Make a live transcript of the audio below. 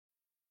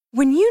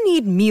When you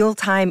need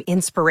mealtime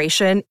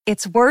inspiration,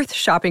 it's worth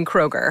shopping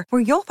Kroger,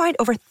 where you'll find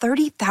over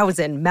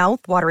 30,000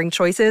 mouth-watering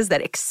choices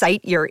that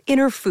excite your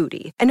inner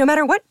foodie. And no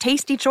matter what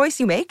tasty choice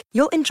you make,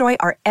 you'll enjoy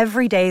our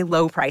everyday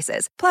low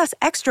prices, plus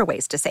extra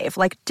ways to save,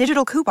 like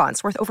digital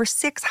coupons worth over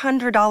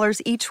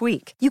 $600 each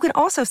week. You can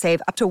also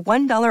save up to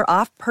 $1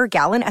 off per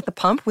gallon at the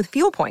pump with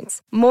fuel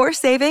points. More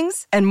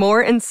savings and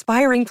more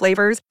inspiring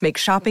flavors make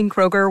shopping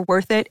Kroger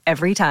worth it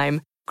every time.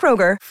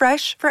 Kroger,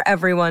 fresh for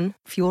everyone.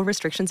 Fuel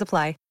restrictions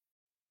apply.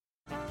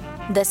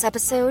 This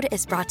episode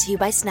is brought to you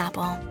by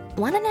Snapple.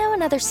 Want to know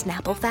another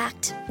Snapple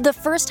fact? The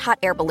first hot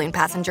air balloon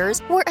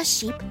passengers were a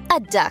sheep, a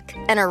duck,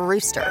 and a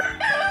rooster.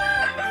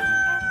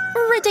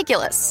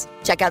 Ridiculous.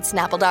 Check out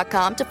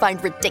Snapple.com to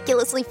find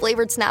ridiculously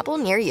flavored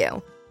Snapple near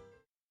you.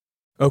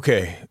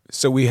 Okay,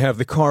 so we have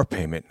the car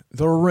payment,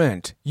 the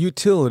rent,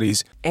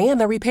 utilities,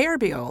 and the repair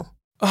bill.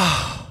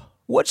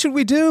 What should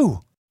we do?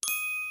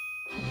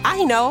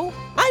 I know.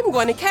 I'm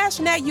going to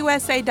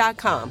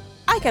CashNetUSA.com.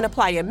 I can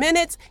apply in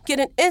minutes, get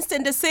an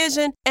instant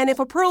decision, and if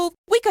approved,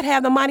 we could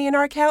have the money in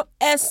our account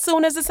as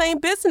soon as the same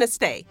business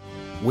day.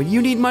 When you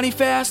need money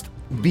fast,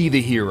 be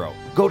the hero.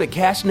 Go to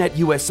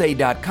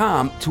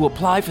CashNetUSA.com to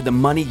apply for the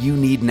money you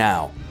need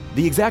now.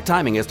 The exact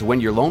timing as to when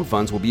your loan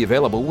funds will be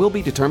available will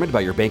be determined by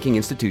your banking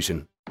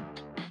institution.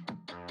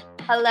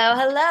 Hello,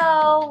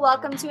 hello.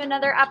 Welcome to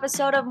another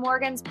episode of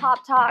Morgan's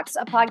Pop Talks,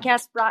 a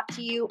podcast brought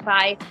to you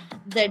by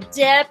The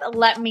Dip.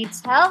 Let me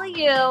tell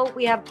you,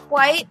 we have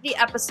quite the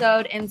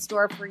episode in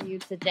store for you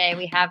today.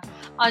 We have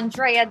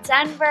Andrea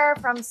Denver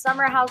from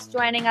Summer House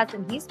joining us,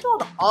 and he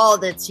spilled all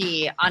the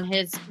tea on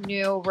his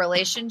new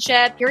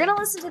relationship. You're going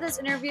to listen to this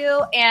interview,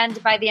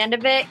 and by the end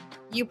of it,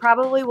 you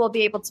probably will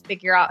be able to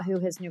figure out who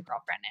his new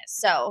girlfriend is.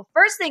 So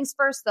first things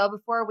first, though,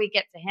 before we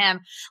get to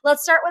him,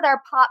 let's start with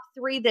our Pop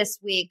 3 this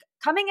week.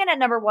 Coming in at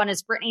number 1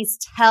 is Britney's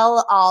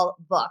Tell All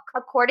book.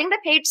 According to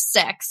Page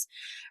 6,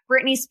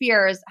 Britney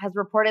Spears has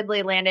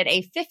reportedly landed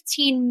a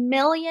 $15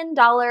 million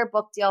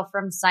book deal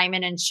from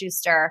Simon &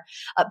 Schuster.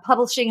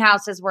 Publishing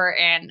houses were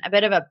in a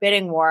bit of a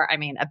bidding war. I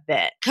mean, a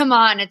bit. Come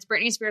on, it's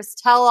Britney Spears'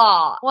 Tell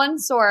All. One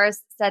source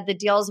said the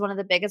deal is one of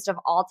the biggest of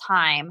all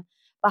time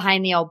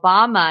behind the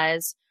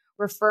Obamas,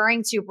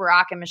 referring to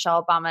Barack and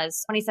Michelle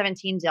Obama's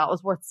 2017 deal. It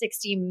was worth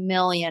 $60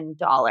 million.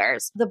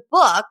 The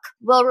book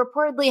will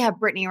reportedly have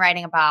Britney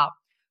writing about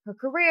her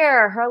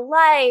career, her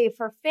life,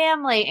 her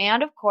family,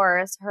 and of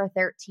course, her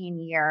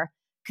 13-year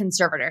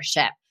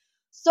conservatorship.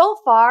 So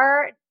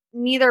far,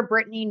 neither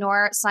Britney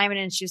nor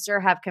Simon & Schuster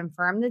have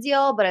confirmed the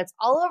deal, but it's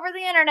all over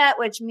the internet,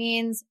 which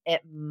means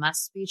it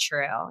must be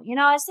true. You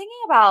know, I was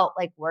thinking about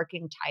like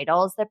working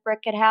titles that Brit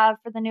could have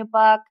for the new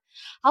book.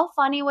 How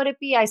funny would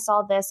it be? I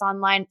saw this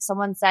online.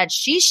 Someone said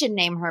she should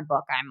name her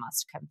book, I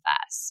Must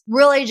Confess.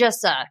 Really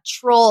just a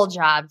troll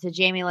job to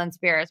Jamie Lynn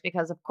Spears,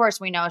 because of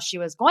course we know she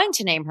was going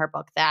to name her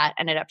book that,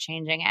 ended up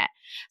changing it.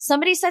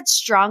 Somebody said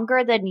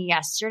Stronger Than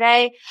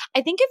Yesterday.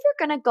 I think if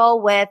you're going to go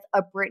with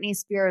a Britney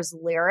Spears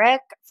lyric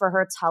for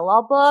her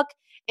tell-all book,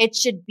 it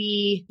should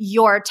be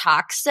You're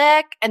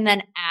Toxic, and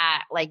then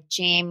at like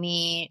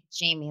Jamie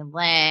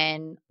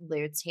Lynn,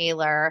 Lou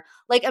Taylor.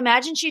 Like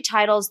imagine she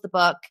titles the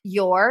book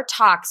You're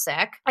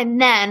Toxic,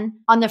 and then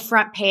on the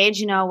front page,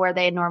 you know, where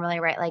they normally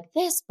write like,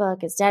 this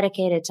book is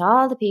dedicated to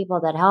all the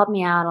people that helped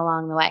me out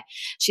along the way.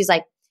 She's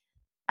like,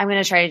 I'm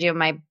going to try to do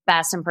my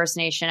best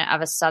impersonation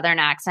of a Southern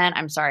accent.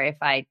 I'm sorry if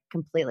I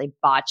completely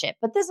botch it,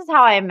 but this is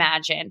how I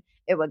imagine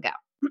it would go.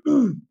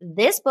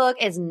 This book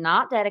is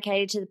not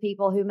dedicated to the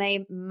people who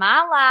made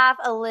my life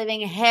a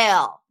living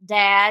hell.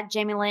 Dad,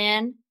 Jamie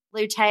Lynn,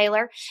 Lou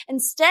Taylor.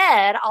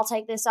 Instead, I'll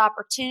take this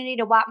opportunity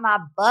to wipe my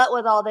butt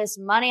with all this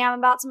money I'm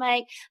about to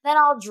make. Then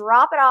I'll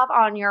drop it off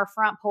on your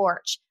front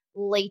porch.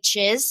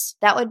 Leeches.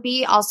 That would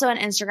be also an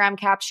Instagram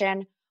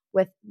caption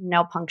with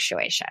no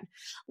punctuation.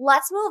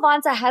 Let's move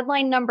on to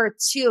headline number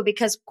 2,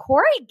 because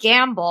Corey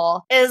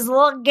Gamble is a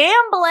little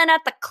gambling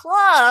at the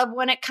club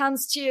when it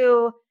comes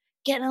to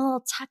getting a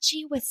little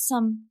touchy with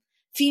some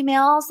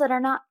females that are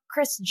not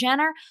Kris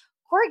Jenner.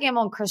 Corey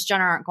Gamble and Kris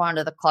Jenner aren't going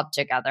to the club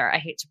together. I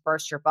hate to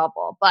burst your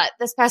bubble, but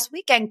this past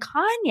weekend,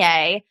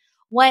 Kanye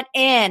went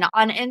in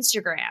on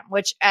Instagram,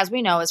 which, as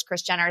we know, is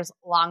Kris Jenner's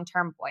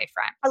long-term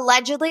boyfriend.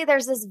 Allegedly,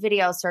 there's this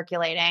video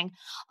circulating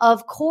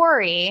of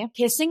Corey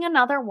kissing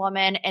another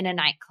woman in a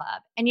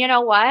nightclub. And you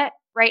know what?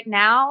 Right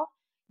now,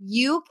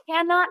 you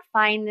cannot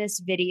find this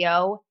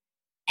video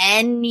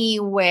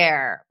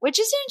anywhere, which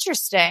is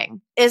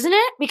interesting, isn't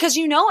it? Because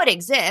you know it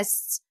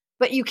exists,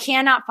 but you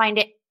cannot find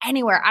it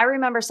anywhere. I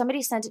remember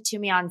somebody sent it to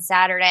me on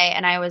Saturday,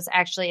 and I was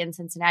actually in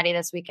Cincinnati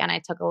this weekend. I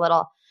took a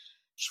little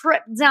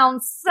trip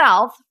down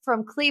south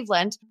from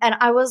Cleveland, and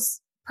I was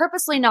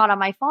purposely not on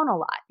my phone a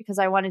lot because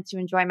I wanted to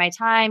enjoy my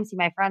time, see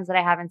my friends that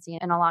I haven't seen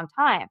in a long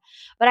time.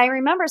 But I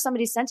remember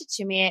somebody sent it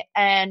to me,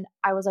 and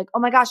I was like, oh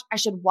my gosh, I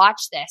should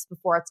watch this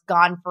before it's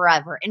gone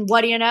forever. And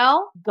what do you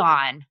know?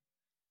 Gone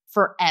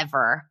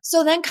forever.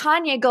 So then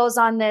Kanye goes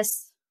on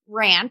this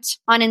rant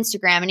on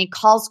Instagram, and he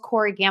calls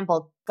Corey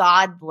Gamble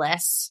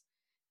godless.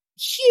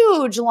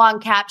 huge long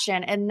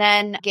caption and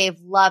then gave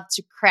love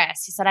to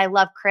Chris. He said, I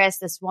love Chris.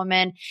 This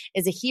woman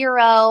is a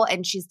hero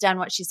and she's done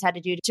what she's had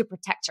to do to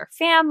protect her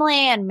family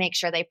and make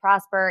sure they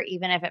prosper,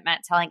 even if it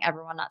meant telling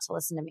everyone not to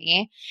listen to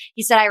me.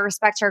 He said, I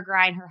respect her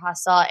grind, her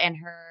hustle, and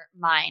her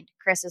mind.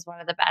 Chris is one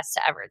of the best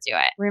to ever do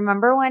it.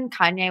 Remember when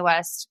Kanye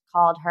West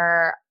called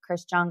her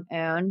Chris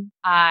Jong-un?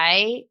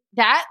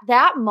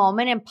 That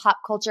moment in pop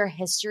culture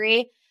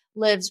history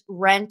lives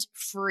rent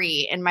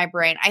free in my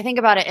brain. I think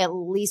about it at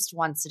least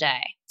once a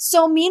day.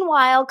 So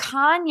meanwhile,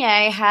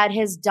 Kanye had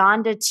his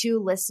Donda 2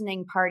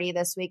 listening party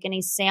this week and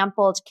he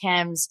sampled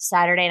Kim's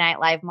Saturday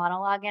Night Live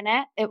monologue in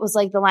it. It was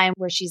like the line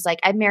where she's like,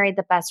 I married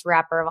the best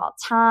rapper of all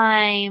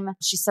time.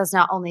 She says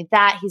not only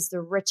that, he's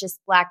the richest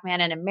Black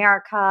man in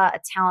America, a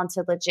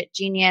talented, legit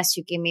genius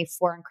who gave me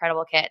 4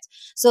 incredible kids.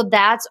 So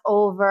that's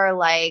over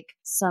like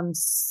some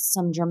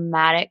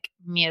dramatic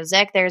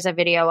music. There's a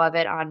video of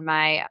it on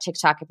my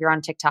TikTok. If you're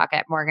on TikTok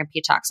at Morgan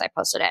P Talks, I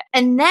posted it.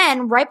 And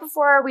then right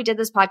before we did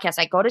this podcast,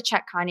 I go to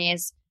check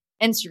Kanye's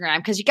Instagram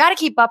because you got to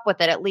keep up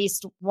with it at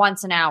least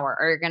once an hour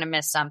or you're going to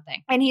miss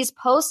something. And he's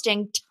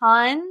posting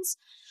tons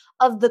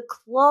of the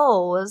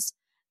clothes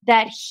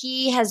that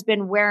he has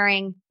been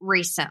wearing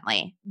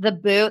recently. The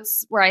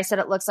boots where I said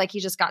it looks like he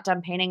just got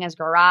done painting his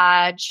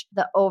garage,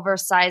 the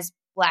oversized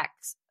black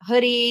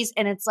hoodies,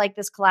 and it's like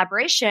this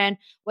collaboration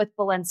with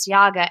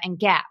Balenciaga and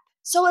Gap.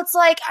 So it's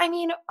like, I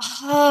mean,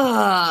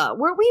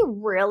 were we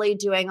really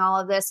doing all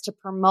of this to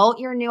promote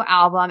your new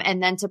album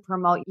and then to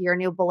promote your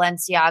new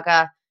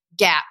Balenciaga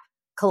Gap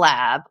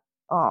collab?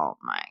 Oh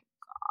my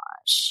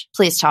gosh.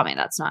 Please tell me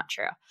that's not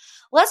true.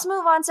 Let's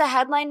move on to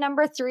headline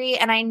number 3.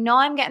 And I know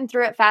I'm getting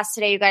through it fast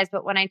today, you guys,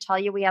 but when I tell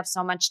you we have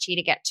so much tea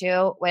to get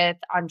to with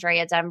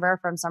Andrea Denver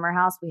from Summer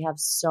House, we have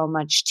so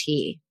much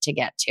tea to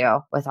get to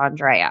with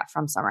Andrea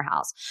from Summer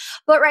House.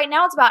 But right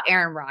now it's about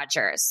Aaron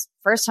Rodgers.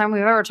 First time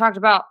we've ever talked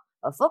about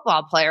a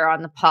football player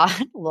on the pod.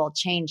 A little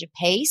change of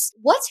pace.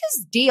 What's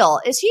his deal?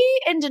 Is he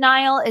in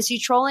denial? Is he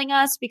trolling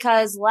us?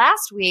 Because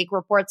last week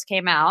reports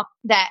came out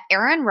that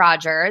Aaron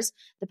Rodgers,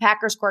 the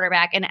Packers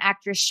quarterback, and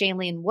actress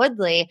Shailene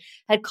Woodley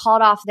had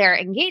called off their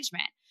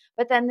engagement.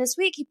 But then this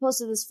week he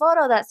posted this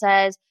photo that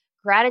says,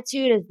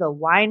 gratitude is the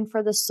wine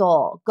for the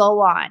soul. Go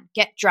on,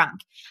 get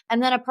drunk.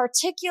 And then a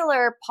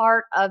particular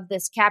part of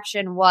this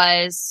caption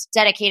was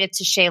dedicated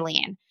to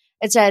Shailene.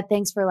 It said,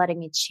 thanks for letting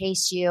me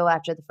chase you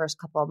after the first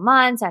couple of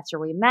months after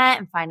we met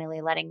and finally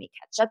letting me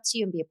catch up to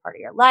you and be a part of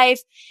your life.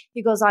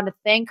 He goes on to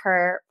thank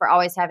her for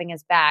always having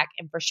his back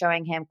and for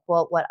showing him,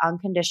 quote, what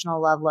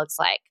unconditional love looks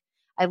like.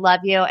 I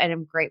love you and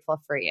am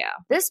grateful for you.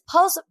 This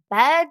post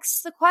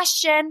begs the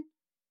question,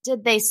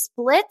 did they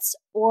split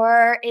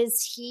or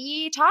is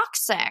he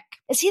toxic?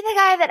 Is he the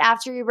guy that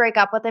after you break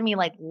up with him, he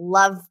like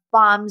love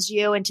bombs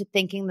you into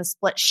thinking the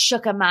split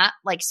shook him up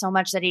like so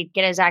much that he'd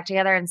get his act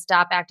together and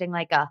stop acting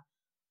like a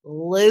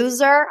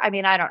loser? I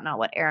mean, I don't know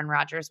what Aaron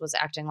Rodgers was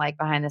acting like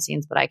behind the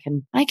scenes, but I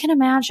can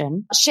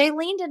imagine.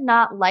 Shailene did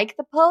not like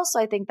the post, so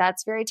I think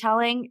that's very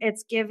telling.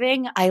 It's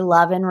giving I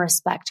love and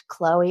respect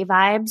Chloe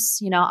vibes,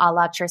 you know, a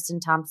la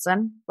Tristan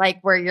Thompson, like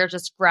where you're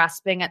just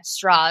grasping at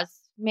straws.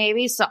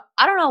 Maybe. So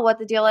I don't know what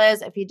the deal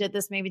is. If he did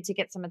this maybe to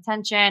get some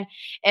attention,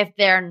 if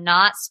they're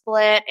not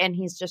split and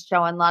he's just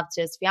showing love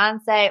to his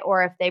fiance,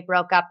 or if they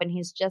broke up and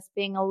he's just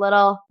being a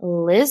little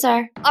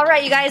loser. All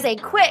right, you guys, a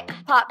quick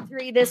pop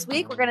 3 this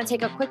week. We're going to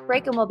take a quick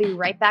break and we'll be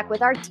right back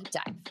with our deep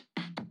dive.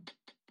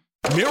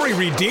 Mary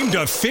redeemed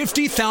a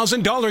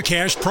 $50,000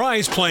 cash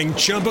prize playing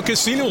Chumba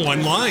Casino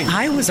online.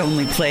 I was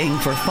only playing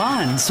for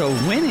fun, so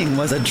winning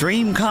was a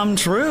dream come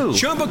true.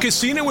 Chumba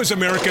Casino is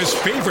America's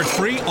favorite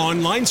free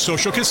online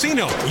social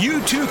casino.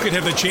 You too could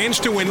have the chance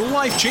to win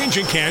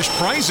life-changing cash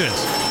prizes.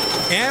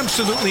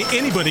 Absolutely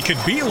anybody could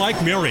be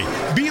like Mary.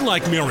 Be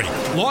like Mary.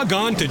 Log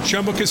on to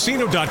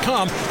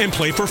ChumbaCasino.com and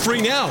play for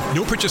free now.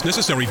 No purchase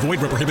necessary.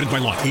 Void where prohibited by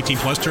law. 18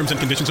 plus terms and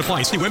conditions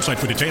apply. See website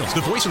for details.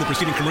 The voice in the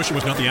preceding commercial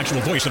was not the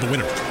actual voice of the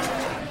winner.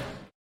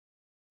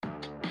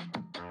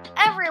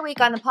 Every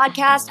week on the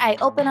podcast, I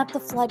open up the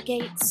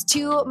floodgates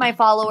to my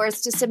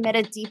followers to submit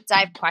a deep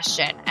dive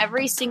question.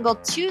 Every single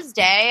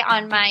Tuesday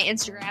on my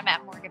Instagram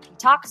at Morgan P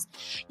Talks,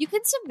 you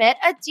can submit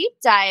a deep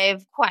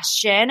dive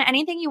question,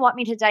 anything you want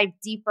me to dive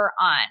deeper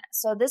on.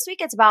 So this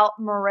week it's about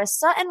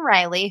Marissa and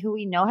Riley, who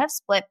we know have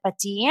split, but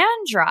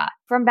D'Andra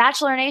from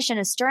Bachelor Nation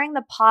is stirring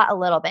the pot a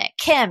little bit.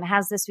 Kim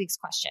has this week's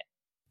question.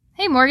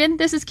 Hey Morgan,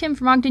 this is Kim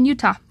from Ogden,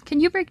 Utah. Can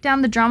you break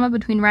down the drama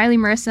between Riley,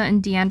 Marissa,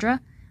 and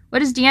D'Andra? What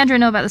does D'Andra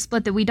know about the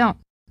split that we don't?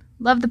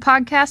 Love the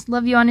podcast,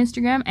 love you on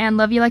Instagram, and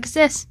love you like a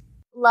sis.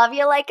 Love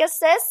you like a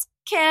sis,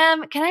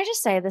 Kim. Can I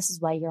just say this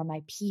is why you're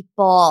my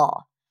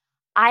people?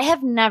 I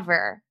have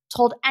never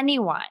told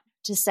anyone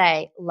to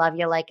say love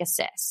you like a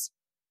sis.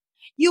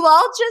 You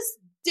all just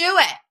do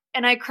it.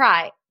 And I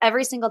cry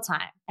every single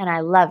time. And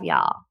I love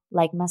y'all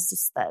like my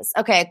sisters.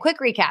 Okay, a quick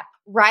recap.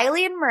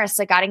 Riley and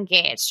Marissa got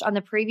engaged on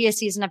the previous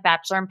season of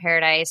Bachelor in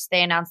Paradise.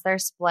 They announced their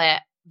split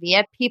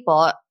via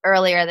People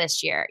earlier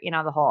this year. You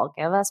know, the whole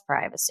give us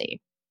privacy.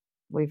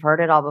 We've heard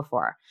it all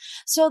before.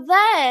 So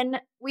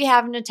then we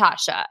have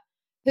Natasha,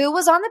 who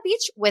was on the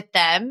beach with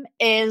them,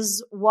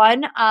 is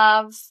one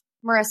of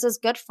Marissa's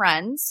good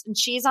friends, and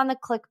she's on the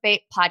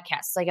Clickbait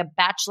podcast, like a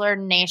Bachelor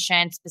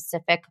Nation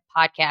specific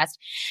podcast.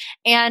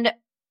 And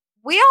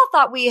we all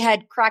thought we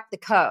had cracked the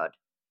code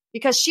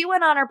because she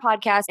went on her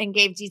podcast and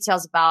gave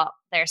details about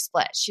their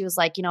split. She was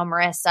like,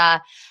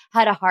 Marissa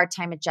had a hard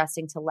time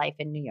adjusting to life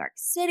in New York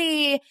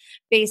City,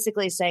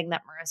 basically saying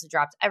that Marissa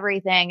dropped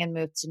everything and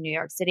moved to New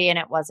York City and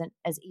it wasn't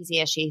as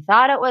easy as she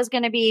thought it was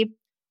going to be.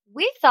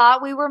 We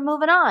thought we were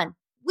moving on.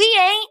 We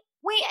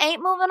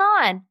ain't moving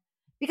on,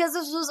 because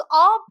this was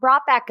all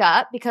brought back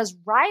up because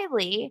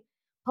Riley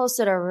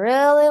posted a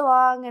really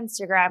long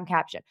Instagram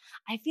caption.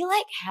 I feel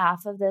like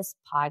half of this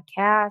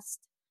podcast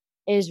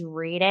is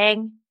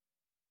reading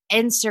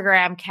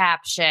Instagram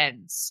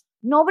captions.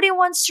 Nobody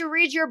wants to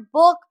read your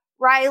book,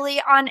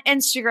 Riley, on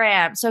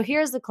Instagram. So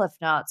here's the Cliff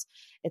Notes.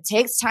 It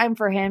takes time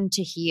for him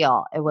to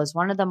heal. It was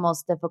one of the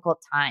most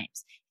difficult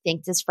times.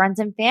 Thanked his friends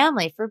and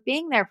family for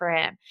being there for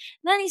him. And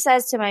then he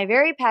says, to my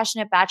very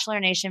passionate Bachelor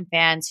Nation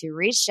fans who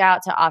reached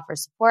out to offer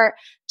support,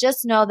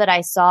 just know that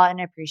I saw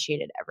and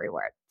appreciated every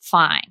word.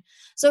 Fine.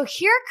 So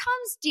here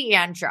comes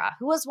D'Andra,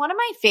 who was one of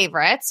my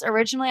favorites,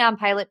 originally on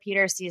Pilot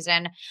Peter's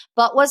season,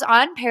 but was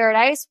on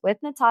Paradise with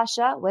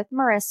Natasha, with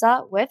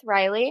Marissa, with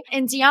Riley.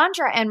 And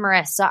D'Andra and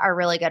Marissa are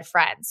really good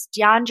friends.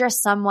 D'Andra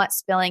somewhat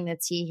spilling the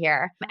tea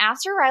here.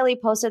 After Riley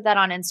posted that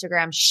on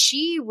Instagram,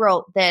 she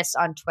wrote this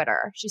on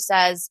Twitter. She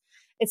says,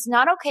 it's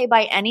not okay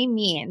by any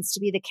means to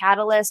be the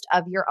catalyst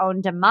of your own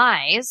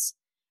demise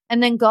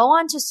and then go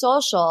onto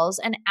socials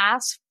and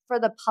ask for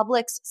the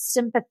public's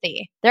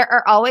sympathy. There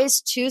are always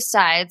two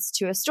sides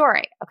to a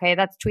story. Okay,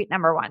 that's tweet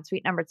number 1.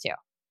 Tweet number 2.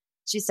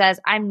 She says,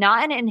 I'm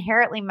not an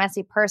inherently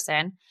messy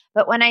person,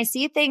 but when I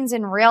see things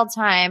in real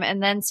time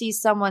and then see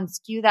someone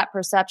skew that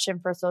perception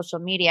for social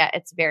media,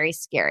 it's very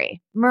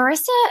scary.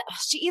 Marissa,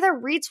 she either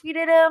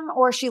retweeted him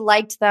or she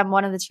liked them.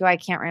 One of the two, I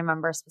can't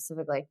remember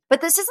specifically.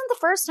 But this isn't the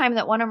first time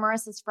that one of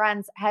Marissa's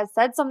friends has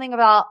said something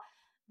about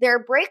their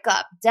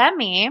breakup.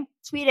 Demi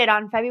tweeted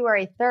on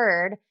February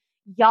 3rd,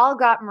 y'all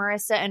got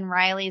Marissa and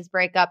Riley's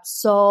breakup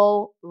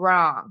so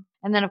wrong.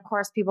 And then, of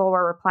course, people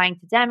were replying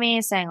to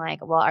Demi saying like,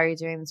 well, are you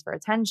doing this for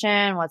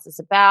attention? What's this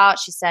about?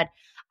 She said,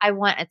 I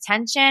want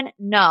attention.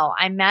 No,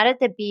 I'm mad at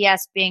the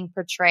BS being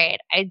portrayed.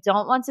 I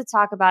don't want to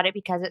talk about it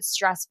because it's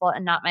stressful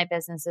and not my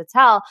business to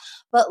tell,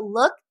 but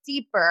look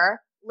deeper,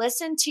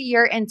 listen to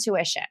your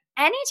intuition.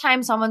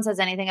 Anytime someone says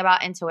anything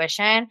about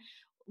intuition,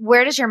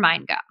 where does your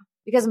mind go?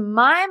 Because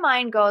my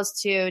mind goes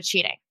to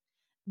cheating.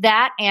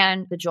 That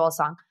and the Joel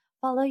song,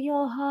 follow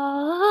your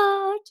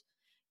heart,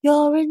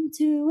 your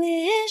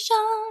intuition.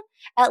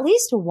 At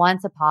least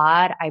once a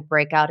pod, I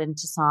break out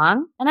into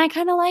song and I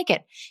kind of like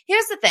it.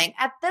 Here's the thing.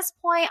 At this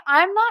point,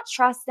 I'm not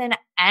trusting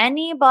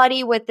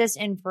anybody with this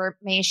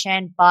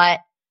information but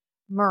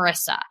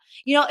Marissa.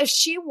 If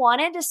she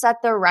wanted to set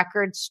the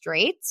record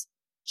straight,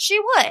 she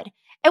would.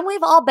 And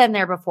we've all been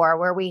there before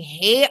where we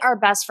hate our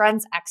best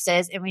friend's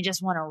exes and we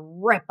just want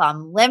to rip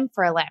them limb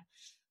for limb.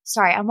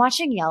 Sorry, I'm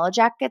watching Yellow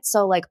Jackets,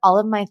 so like all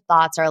of my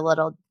thoughts are a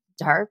little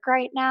dark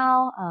right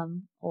now,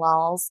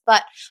 lols.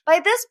 But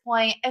by this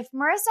point, if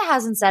Marissa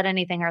hasn't said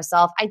anything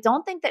herself, I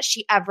don't think that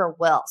she ever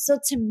will. So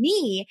to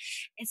me,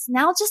 it's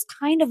now just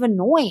kind of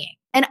annoying.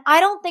 And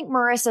I don't think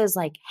Marissa is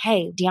like,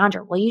 hey,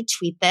 D'Andra, will you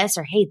tweet this?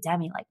 Or hey,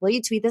 Demi, like, will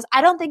you tweet this?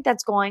 I don't think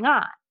that's going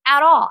on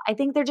at all. I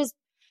think they're just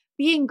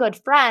being good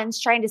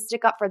friends, trying to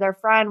stick up for their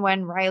friend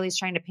when Riley's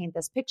trying to paint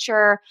this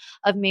picture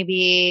of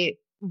maybe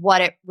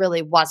what it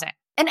really wasn't.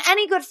 And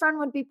any good friend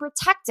would be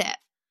protective.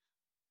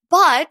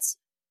 But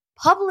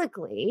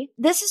publicly,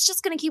 this is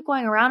just going to keep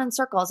going around in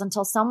circles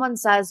until someone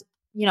says,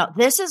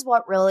 this is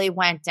what really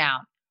went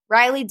down.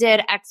 Riley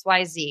did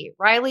XYZ.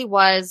 Riley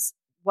was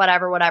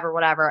whatever.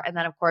 And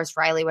then, of course,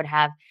 Riley would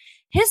have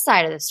his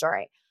side of the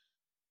story.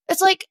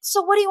 It's like,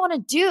 so what do you want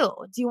to do?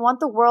 Do you want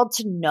the world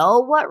to know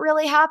what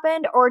really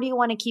happened, or do you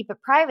want to keep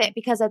it private?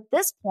 Because at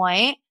this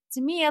point,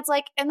 to me, it's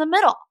like in the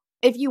middle.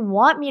 If you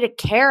want me to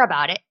care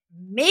about it,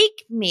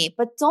 make me,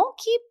 but don't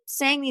keep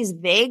saying these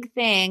vague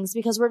things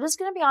because we're just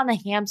going to be on the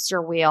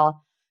hamster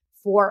wheel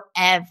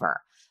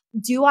forever.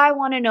 Do I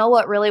want to know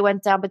what really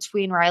went down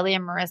between Riley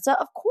and Marissa?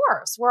 Of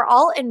course. We're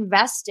all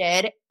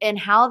invested in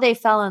how they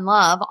fell in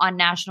love on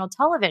national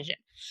television.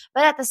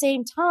 But at the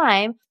same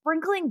time,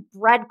 sprinkling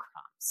breadcrumbs.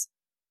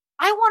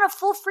 I want a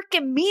full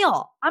freaking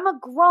meal. I'm a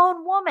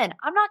grown woman.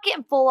 I'm not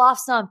getting full off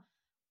some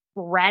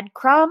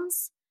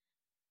breadcrumbs.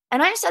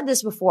 And I said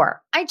this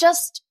before. I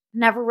just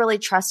never really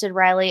trusted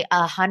Riley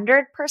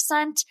 100%.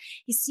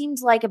 He seemed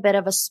like a bit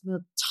of a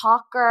smooth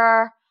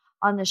talker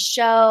on the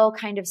show,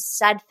 kind of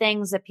said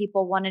things that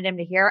people wanted him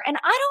to hear. And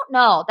I don't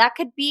know. That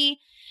could be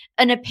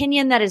an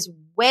opinion that is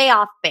way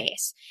off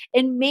base.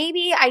 And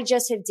maybe I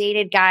just have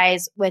dated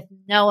guys with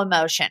no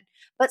emotion.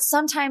 But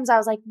sometimes I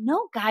was like,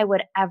 no guy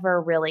would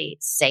ever really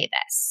say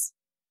this.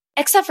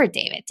 Except for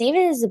David.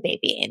 David is a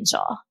baby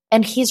angel.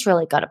 And he's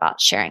really good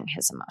about sharing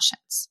his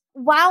emotions.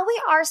 While we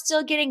are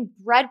still getting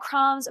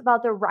breadcrumbs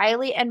about the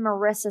Riley and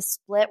Marissa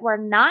split, we're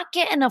not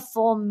getting a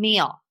full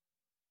meal.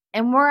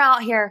 And we're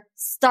out here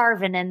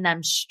starving in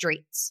them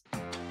streets.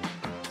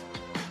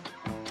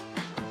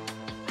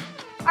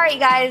 All right,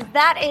 guys,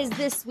 that is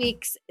this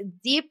week's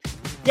deep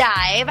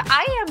dive.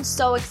 I am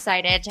so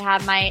excited to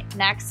have my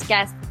next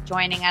guest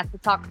joining us to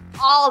talk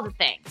all the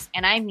things,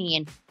 and I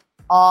mean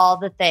all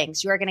the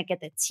things. You are going to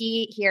get the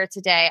tea here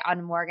today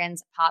on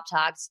Morgan's Pop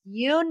Talks.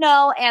 You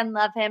know and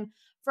love him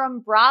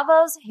from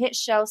Bravo's hit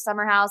show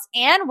Summer House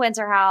and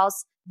Winter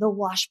House, the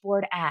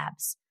Washboard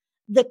Abs,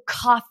 the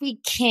Coffee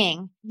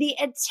King, the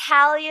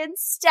Italian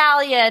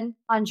Stallion,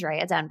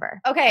 Andrea Denver.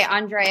 Okay,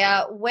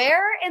 Andrea,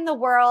 where in the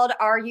world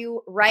are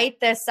you right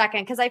this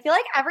second? Because I feel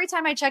like every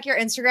time I check your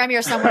Instagram,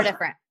 you're somewhere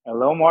different.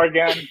 Hello,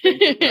 Morgan. Thank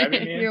you for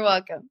having me. You're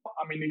welcome.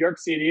 I'm in New York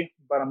City,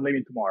 but I'm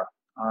leaving tomorrow.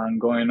 I'm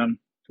going to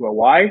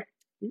Hawaii,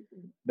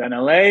 then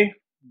LA,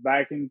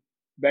 back to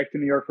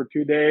New York for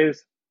 2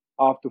 days,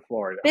 off to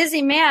Florida.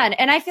 Busy man.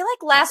 And I feel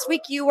like last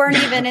week you weren't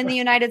even in the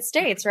United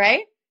States,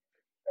 right?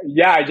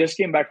 Yeah, I just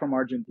came back from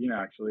Argentina,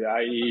 actually.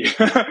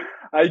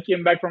 I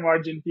came back from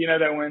Argentina,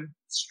 then went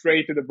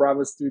straight to the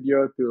Bravo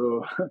studio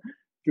to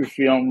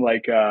film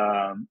like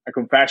a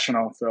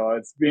confessional. So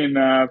it's been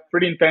a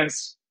pretty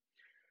intense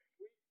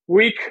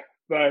week,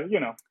 but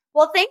you know.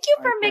 Well, thank you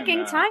for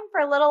making time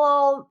for little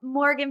old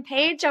Morgan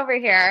Page over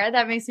here.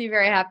 That makes me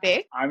very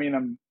happy. I mean,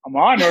 I'm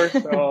honored,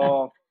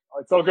 so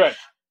it's all good.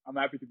 I'm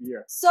happy to be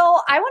here. So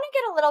I want to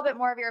get a little bit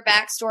more of your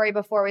backstory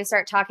before we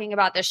start talking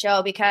about the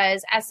show,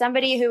 because as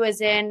somebody who is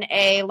in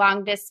a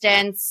long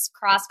distance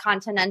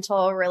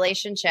cross-continental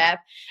relationship,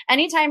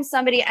 anytime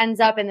somebody ends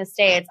up in the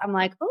States, I'm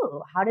like,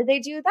 ooh, how did they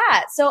do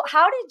that? So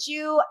how did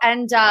you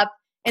end up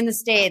in the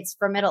States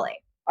from Italy?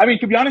 I mean,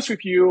 to be honest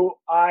with you,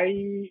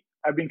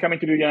 I've been coming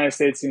to the United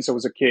States since I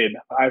was a kid.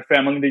 I have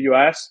family in the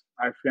US.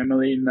 I have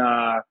family in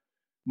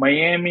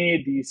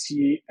Miami,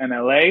 DC, and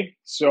LA.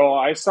 So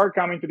I started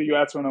coming to the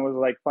US when I was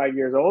like 5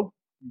 years old,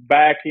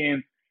 back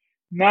in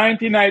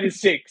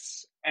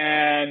 1996.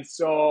 And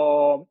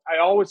so I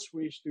always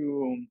wished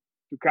to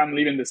come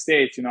live in the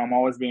States. You know, I'm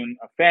always been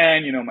a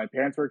fan. You know, my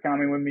parents were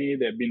coming with me.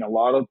 They've been a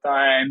lot of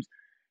times.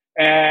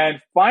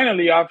 And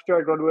finally, after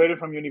I graduated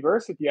from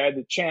university, I had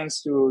the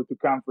chance to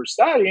come for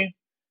study.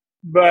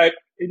 But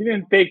it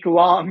didn't take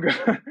long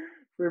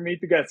for me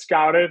to get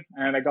scouted,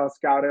 and I got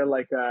scouted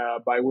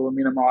by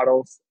Wilhelmina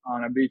Models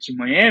on a beach in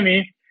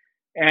Miami.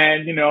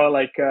 And you know,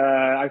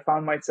 I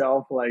found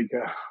myself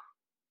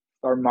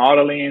start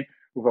modeling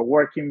with a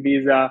working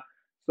visa.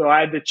 So I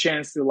had the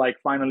chance to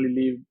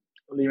finally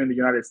live in the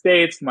United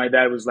States. My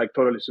dad was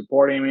totally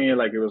supporting me. It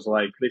was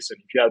listen,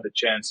 if you have the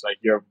chance,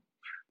 you have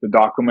the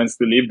documents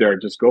to live there,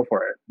 just go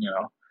for it, you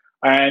know.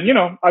 And, you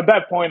know, at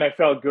that point, I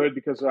felt good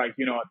because, at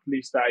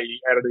least I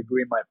had a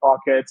degree in my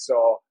pocket.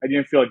 So I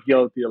didn't feel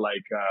guilty,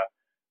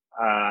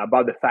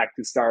 about the fact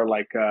to start,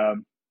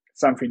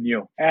 something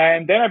new.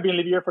 And then I've been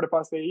living here for the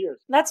past 8 years.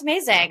 That's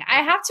amazing.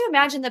 I have to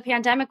imagine the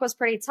pandemic was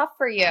pretty tough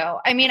for you.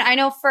 I mean, I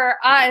know for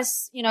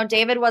us, you know,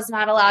 David was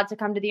not allowed to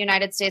come to the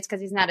United States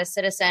because he's not a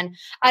citizen.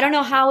 I don't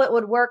know how it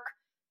would work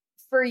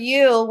for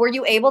you. Were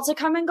you able to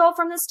come and go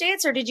from the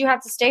States, or did you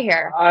have to stay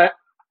here?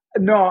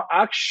 No,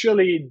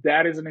 actually,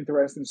 that is an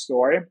interesting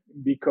story,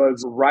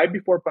 because right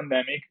before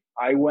pandemic,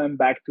 I went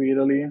back to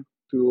Italy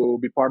to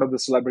be part of the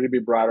Celebrity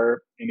Big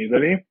Brother in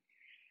Italy.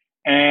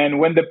 And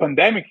when the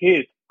pandemic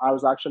hit, I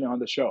was actually on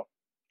the show.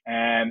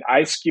 And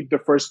I skipped the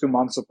first 2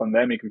 months of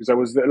pandemic because I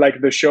was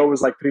the show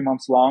was 3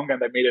 months long,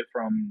 and I made it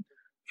from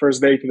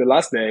first day to the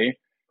last day.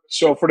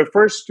 So for the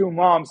first 2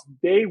 months,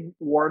 they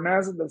warned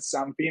us that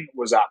something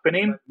was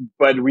happening,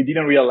 but we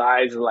didn't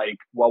realize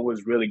what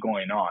was really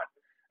going on.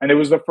 And it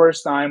was the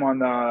first time on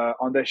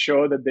the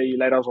show that they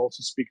let us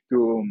also speak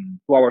to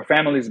our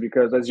families,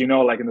 because as you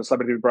know, in the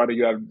Celebrity Big Brother,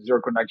 you have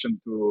zero connection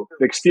to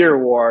the exterior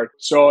world.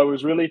 So it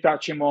was really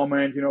touching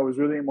moment. You know, it was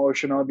really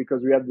emotional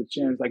because we had the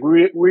chance.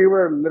 We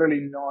were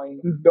literally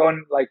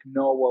don't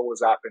know what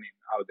was happening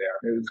out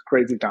there. It was a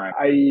crazy time.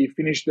 I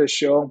finished the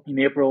show in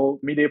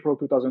mid-April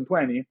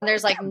 2020.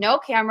 There's no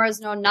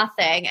cameras, no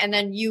nothing. And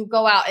then you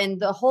go out and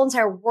the whole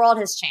entire world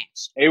has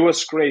changed. It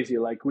was crazy.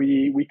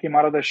 We came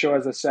out of the show,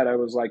 as I said, I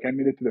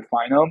made it to the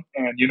final,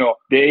 and you know,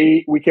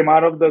 we came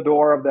out of the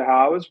door of the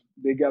house.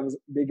 They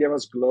gave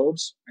us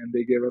gloves, and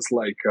they gave us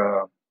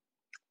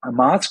a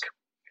mask,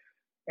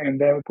 and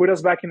then put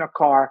us back in a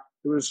car.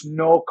 There was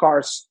no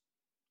cars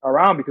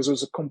around because it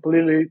was a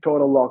completely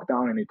total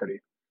lockdown in Italy.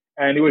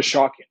 And it was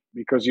shocking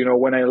because, you know,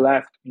 when I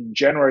left in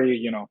January,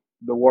 you know,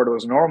 the world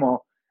was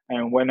normal.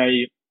 And when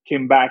I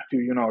came back to,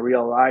 you know,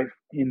 real life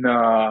in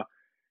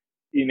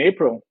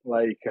April,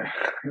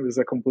 it was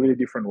a completely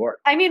different world.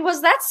 I mean,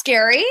 was that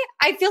scary?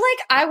 I feel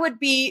like I would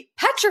be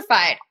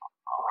petrified.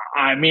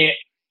 I mean,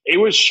 it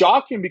was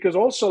shocking because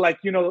also,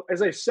 you know,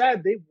 as I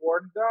said, they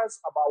warned us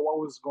about what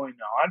was going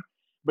on,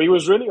 but it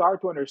was really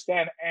hard to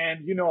understand.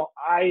 And, you know,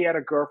 I had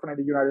a girlfriend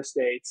in the United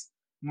States.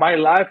 My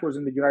life was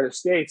in the United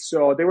States.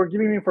 So they were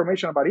giving me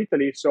information about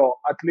Italy. So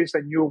at least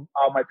I knew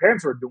how my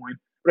parents were doing,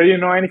 but I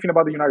didn't know anything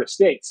about the United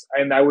States.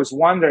 And I was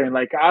wondering,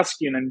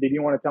 asking, and they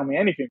didn't want to tell me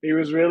anything. It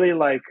was really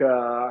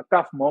a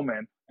tough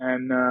moment.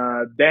 And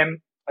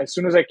then as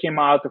soon as I came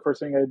out, the first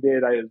thing I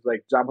did, I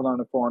was jumping on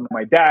the phone with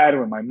my dad,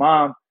 with my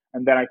mom.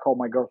 And then I called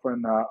my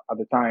girlfriend at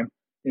the time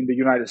in the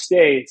United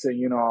States.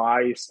 And,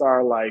 I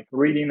start like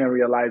reading and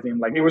realizing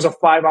like it was a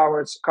 5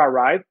 hours car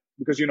ride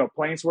because,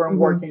 planes weren't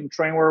working,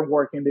 train weren't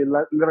working. They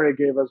literally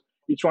gave us,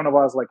 each one of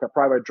us, like a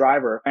private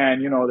driver.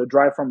 And, the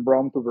drive from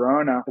Rome to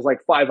Verona was like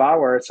 5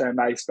 hours. And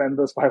I spent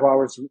those 5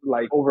 hours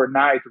like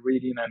overnight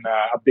reading and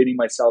updating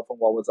myself on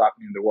what was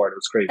happening in the world. It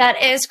was crazy.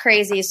 That is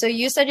crazy. So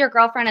you said your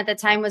girlfriend at the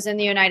time was in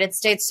the United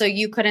States, so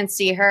you couldn't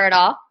see her at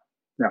all?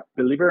 No,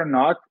 believe it or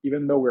not,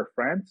 even though we're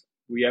friends,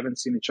 we haven't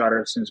seen each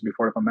other since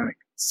before the pandemic.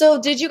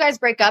 So did you guys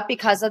break up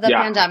because of the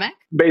pandemic?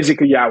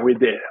 Basically, yeah, we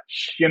did.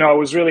 It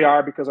was really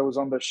hard because I was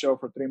on the show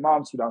for 3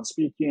 months without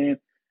speaking.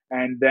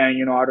 And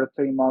then, other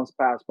 3 months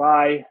passed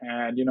by.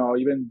 And,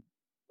 even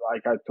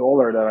like I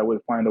told her that I would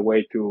find a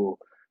way to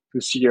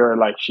see her,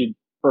 like she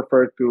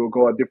preferred to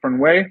go a different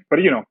way. But,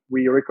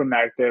 we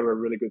reconnected. We're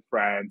really good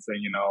friends and,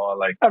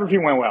 like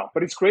everything went well.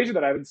 But it's crazy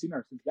that I haven't seen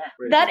her since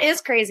then. That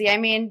is crazy. I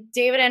mean,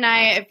 David and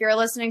I, if you're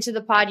listening to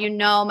the pod,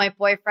 my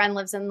boyfriend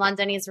lives in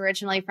London. He's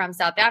originally from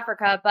South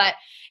Africa, but,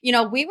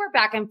 we were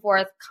back and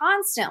forth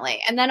constantly.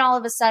 And then all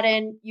of a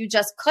sudden you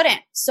just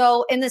couldn't.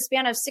 So in the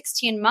span of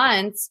 16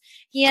 months,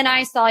 he and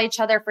I saw each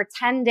other for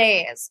 10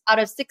 days out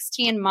of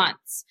 16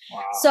 months.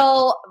 Wow.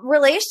 So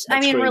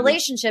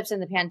relationships in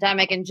the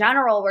pandemic in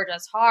general were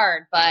just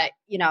hard. But,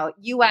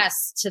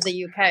 US to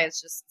the UK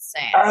is just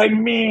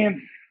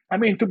insane. I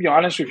mean, to be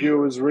honest with you,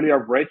 it was really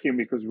heartbreaking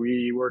because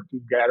we were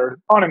together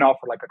on and off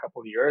for like a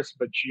couple of years.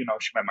 But, she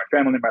met my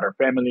family, met her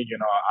family.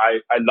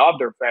 I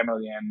loved her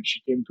family and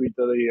she came to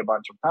Italy a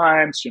bunch of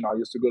times. I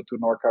used to go to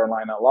North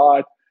Carolina a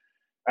lot.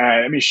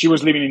 She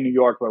was living in New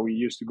York, but we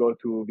used to go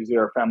to visit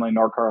her family in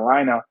North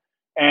Carolina.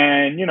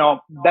 And,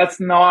 that's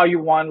not how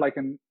you want like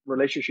a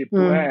relationship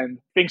to end.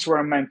 Things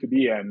weren't meant to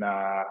be. And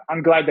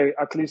I'm glad that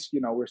at least,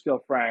 we're still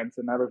friends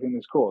and everything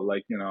is cool.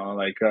 Like,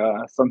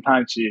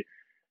 sometimes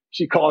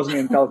she calls me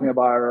and tells me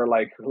about her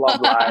like love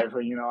life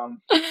and,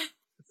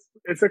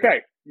 it's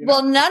okay. Well,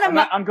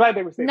 I'm glad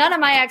they were staying. None of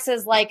my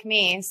exes like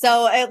me.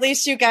 So at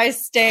least you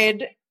guys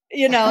stayed,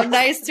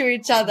 nice to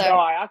each other. No,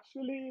 I'm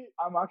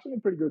actually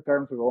in pretty good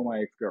terms with all my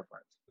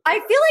ex-girlfriends. I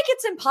feel like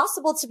it's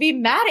impossible to be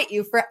mad at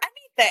you for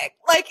anything.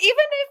 Like, even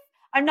if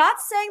I'm not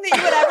saying that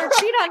you would ever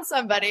cheat on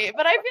somebody,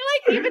 but I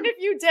feel like even if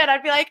you did,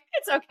 I'd be like,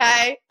 it's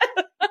okay.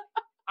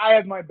 I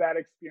had my bad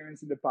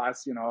experience in the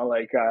past,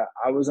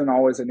 I wasn't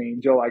always an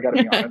angel. I got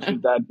to be honest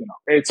with that.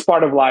 It's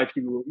part of life.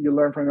 You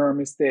learn from your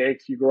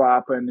mistakes. You grow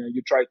up and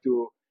you try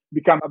to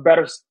become a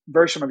better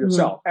version of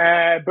yourself. But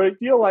I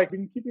feel like I've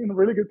been keeping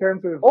really good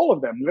terms with all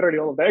of them, literally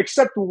all of them,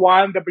 except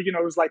one that,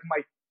 it was like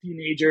my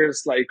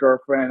teenager's like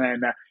girlfriend,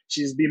 and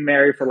she's been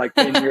married for like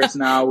 10 years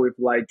now with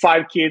like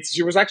 5 kids.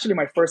 She was actually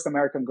my first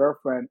American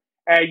girlfriend.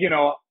 And,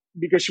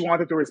 because she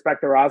wanted to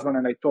respect her husband,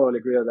 and I totally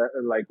agree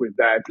with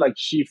that. Like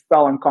she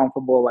felt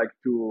uncomfortable like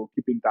to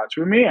keep in touch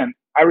with me, and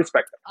I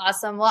respect it.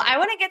 Awesome. Well, I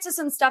want to get to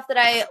some stuff that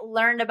I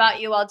learned about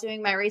you while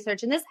doing my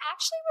research. And this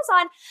actually was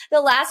on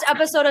the last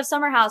episode of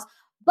Summer House,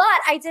 but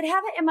I did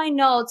have it in my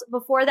notes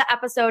before the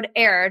episode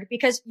aired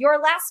because your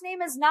last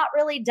name is not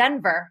really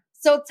Denver.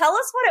 So tell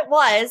us what it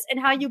was and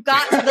how you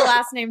got to the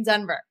last name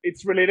Denver.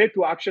 It's related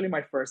to actually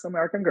my first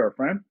American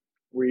girlfriend.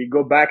 We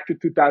go back to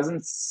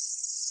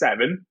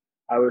 2007.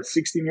 I was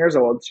 16 years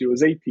old. She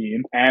was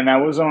 18. And I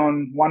was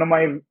on one of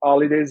my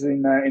holidays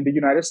in the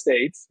United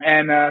States.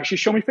 And she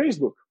showed me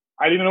Facebook.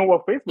 I didn't know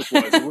what Facebook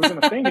was. It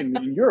wasn't a thing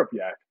in Europe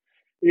yet.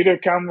 It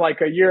had come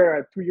like a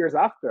year, 2 years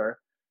after.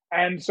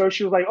 And so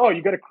she was like, oh,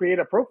 you got to create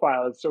a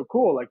profile. It's so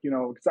cool. Like,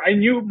 because I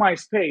knew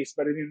MySpace,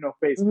 but I didn't know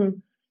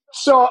Facebook.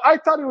 So I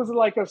thought it was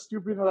like a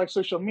stupid like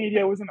social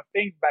media. It wasn't a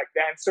thing back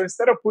then. So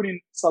instead of putting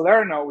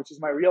Salerno, which is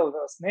my real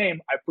last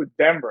name, I put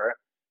Denver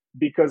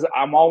because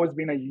I'm always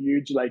been a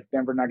huge like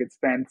Denver Nuggets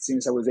fan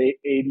since I was 8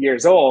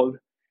 years old.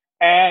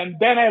 And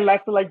then I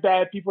left it like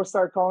that. People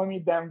started calling me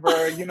Denver.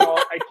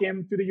 I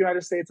came to the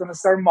United States and I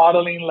started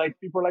modeling. Like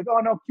people were like, oh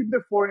no, keep the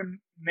foreign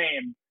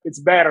name. It's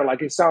better.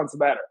 Like it sounds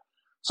better.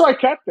 So I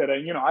kept it.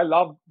 And, I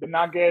love the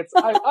Nuggets.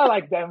 I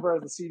like Denver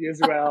as a city as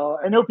well.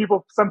 I know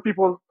some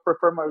people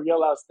prefer my real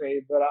last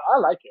name, but I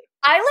like it.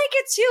 I like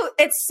it too.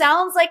 It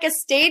sounds like a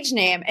stage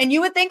name. And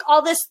you would think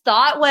all this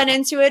thought went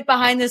into it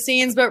behind the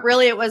scenes, but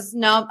really it was,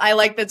 no, I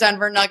like the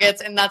Denver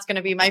Nuggets and that's going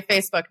to be my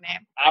Facebook name.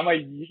 I'm a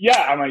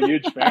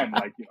huge fan.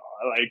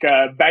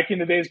 Back in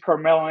the days,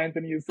 Carmelo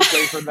Anthony used to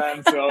play for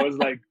them. So it was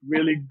like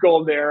really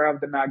gold era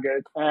of the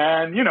Nuggets.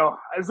 And,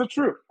 it's the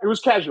truth. It was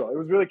casual. It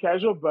was really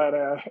casual, but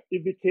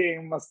it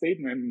became a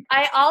statement.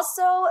 I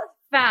also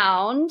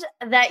found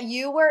that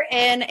you were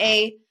in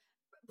a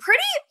pretty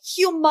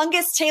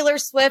humongous Taylor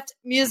Swift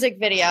music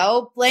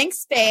video, Blank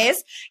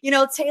Space.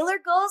 Taylor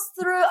goes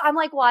through, I'm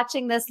like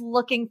watching this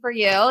looking for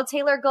you.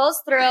 Taylor goes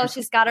through,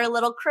 she's got her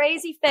little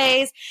crazy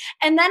face.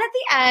 And then at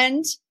the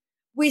end,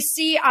 we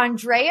see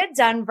Andrea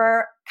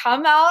Denver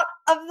come out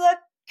of the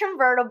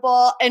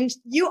convertible and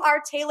you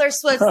are Taylor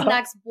Swift's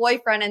next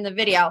boyfriend in the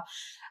video.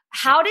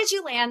 How did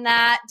you land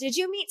that? Did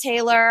you meet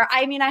Taylor?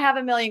 I have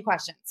a million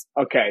questions.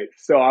 Okay.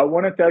 So I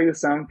want to tell you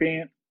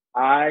something.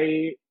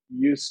 I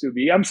used to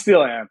be, I'm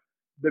still am,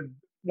 the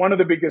one of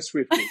the biggest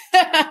Swifties.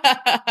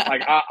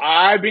 Like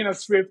I've been a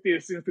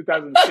Swiftie since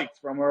 2006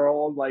 from her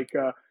old like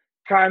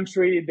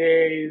country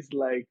days,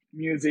 like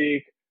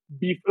music.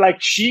 Like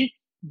she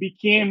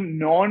became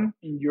known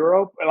in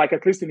Europe, like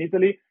at least in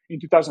Italy, in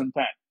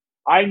 2010.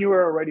 I knew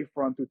her already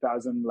from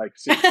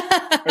 2006.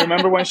 I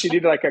remember when she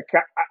did like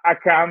a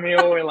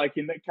cameo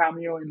in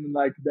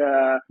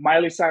the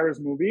Miley Cyrus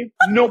movie.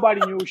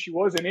 Nobody knew who she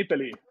was in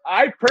Italy.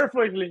 I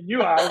perfectly knew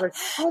her. I was like,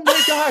 oh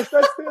my gosh,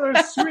 that's Taylor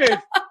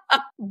Swift.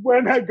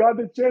 When I got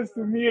the chance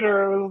to meet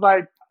her, it was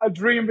like a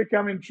dream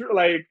becoming true,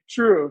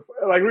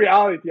 like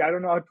reality. I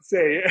don't know how to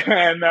say.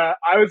 And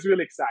I was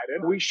really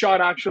excited. We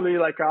shot actually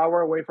like an hour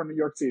away from New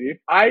York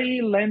City. I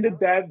landed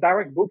that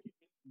direct booking,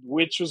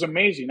 which was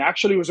amazing.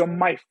 Actually, it was on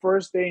my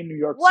first day in New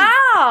York City.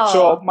 Wow.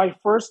 So my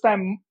first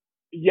time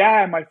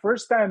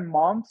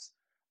months,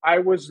 I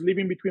was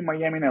living between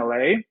Miami and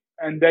LA.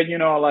 And then,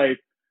 like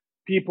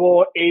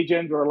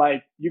agents were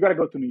like, you got to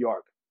go to New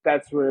York.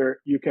 That's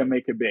where you can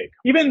make it big.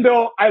 Even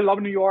though I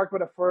love New York,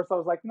 but at first I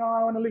was like, no,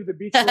 I want to live the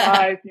beach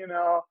life.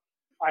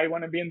 I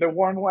want to be in the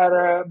warm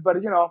weather. But,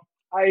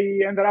 I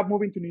ended up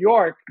moving to New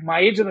York. My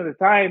agent at the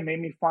time made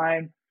me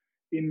find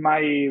in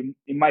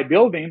my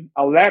building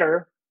a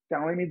letter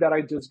telling me that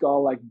I just got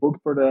like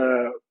booked for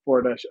the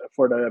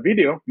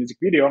music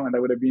video, and I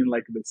would have been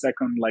like the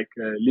second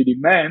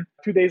leading man.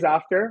 2 days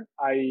after,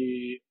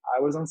 I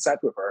was on set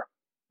with her.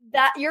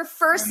 That your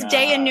first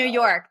day in New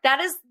York. That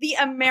is the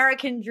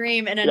American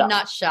dream in a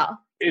nutshell.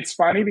 It's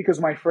funny because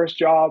my first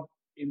job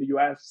in the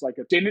US, like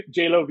a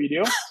J-Lo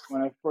video,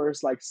 when I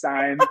first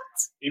signed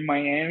in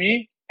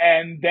Miami.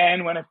 And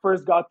then when I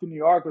first got to New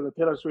York with a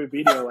Taylor Swift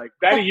video, like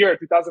that year,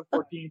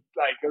 2014,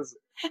 it was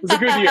a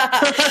good year.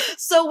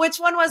 So which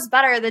one was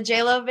better, the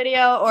J-Lo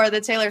video or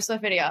the Taylor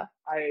Swift video?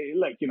 I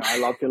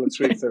love Taylor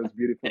Swift, so it was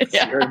beautiful to see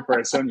her in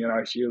person.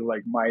 She was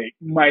like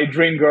my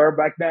dream girl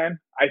back then.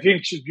 I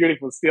think she's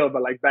beautiful still,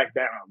 but like back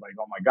then, I was like,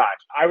 oh my gosh,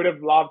 I would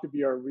have loved to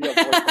be her real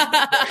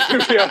boyfriend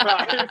in real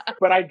life.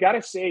 But I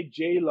gotta say,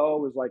 J-Lo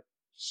was like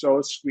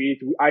so sweet.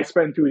 I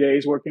spent 2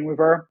 days working with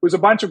her. It was a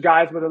bunch of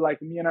guys, but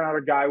like me and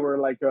another guy were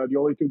like the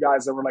only two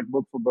guys that were like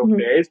booked for both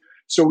days.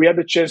 So we had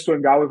the chance to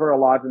hang out with her a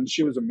lot, and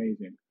she was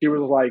amazing. She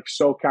was like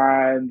so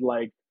kind,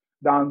 like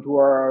down to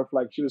earth,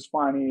 like she was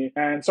funny.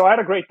 And so I had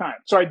a great time.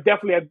 So I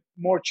definitely had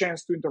more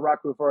chance to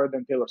interact with her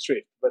than Taylor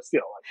Swift, but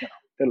still,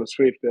 Taylor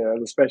Swift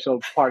has a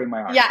special part in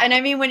my heart. Yeah. And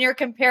I mean, when you're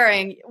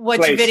comparing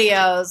which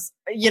videos,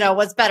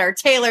 what's better,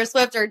 Taylor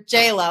Swift or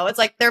J-Lo, it's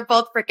like, they're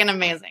both freaking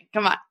amazing.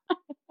 Come on.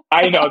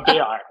 I know they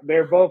are.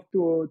 They're both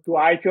two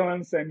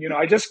icons. And,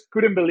 I just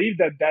couldn't believe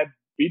that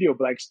video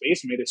Black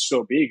Space made it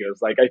so big. It was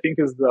like, I think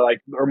is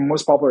her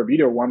most popular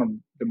video, one of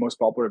the most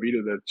popular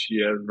videos that she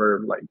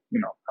ever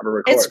ever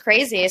recorded. It's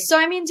crazy. So,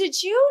 I mean,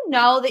 did you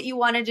know that you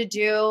wanted to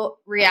do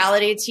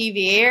reality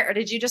TV, or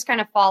did you just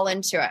kind of fall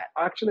into it?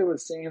 I actually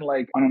was saying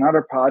on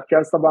another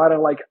podcast about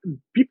it,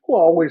 people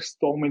always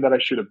told me that I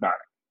should have done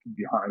it, to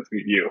be honest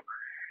with you.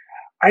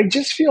 I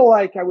just feel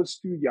like I was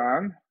too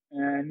young.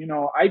 And,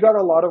 I got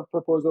a lot of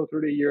proposals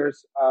through the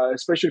years,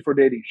 especially for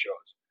dating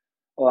shows.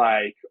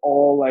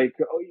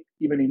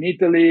 Even in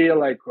Italy,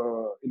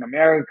 in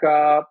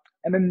America,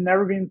 and then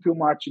never been too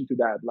much into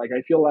that.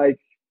 I feel like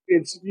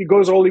it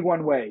goes only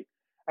one way,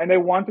 and I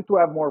wanted to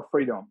have more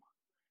freedom.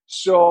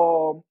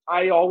 So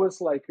I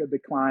always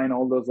decline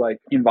all those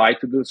invite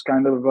to those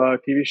kind of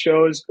TV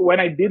shows. When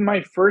I did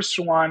my first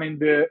one in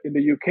the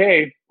UK,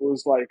 it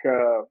was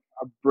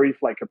a brief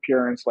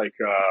appearance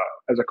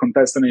as a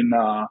contestant in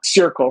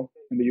Circle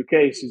in the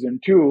UK season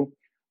 2.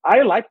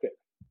 I liked it.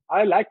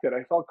 I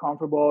felt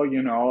comfortable,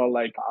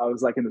 I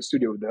was in the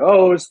studio with the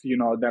host,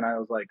 then I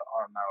was on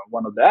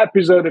one of the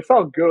episodes. It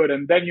felt good.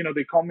 And then,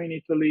 they called me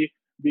in Italy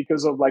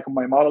because of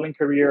my modeling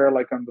career,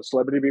 on the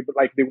Celebrity,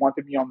 they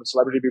wanted me on the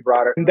Celebrity Big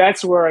Brother. And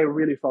that's where I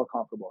really felt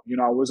comfortable.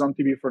 I was on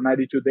TV for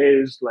 92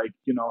 days,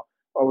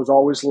 I was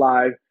always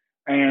live,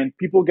 and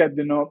people get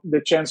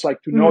the chance to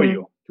know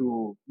you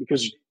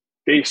because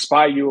they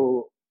spy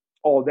you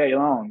all day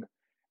long.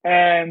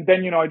 And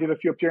then, I did a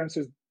few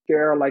appearances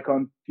there,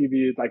 on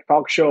TV,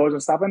 talk shows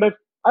and stuff. And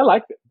I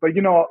liked it. But,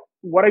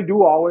 what I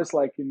do always,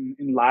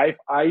 in life,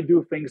 I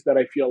do things that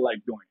I feel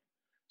like doing.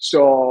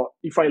 So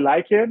if I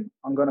like it,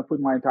 I'm going to put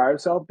my entire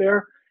self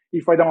there.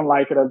 If I don't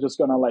like it, I'm just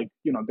going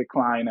to,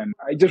 decline. And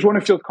I just want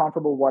to feel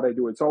comfortable with what I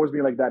do. It's always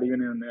been like that,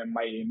 even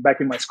back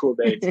in my school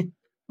days.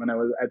 When I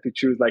had to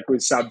choose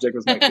which subject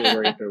was my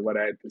favorite or what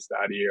I had to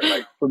study or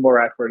put more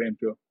effort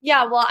into.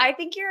 Yeah, well, I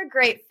think you're a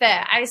great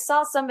fit. I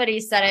saw somebody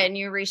said it and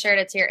you reshared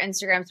it to your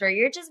Instagram story.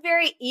 You're just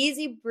very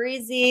easy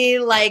breezy.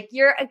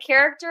 You're a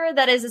character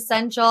that is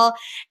essential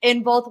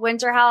in both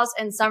Winter House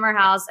and Summer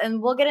House.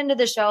 And we'll get into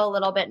the show a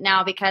little bit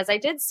now because I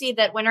did see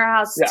that Winter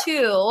House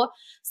 2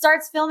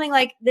 starts filming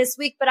this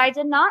week, but I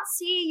did not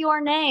see your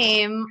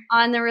name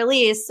on the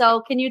release.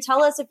 So can you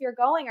tell us if you're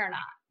going or not?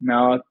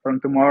 No, from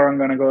tomorrow I'm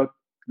going to go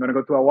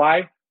to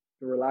Hawaii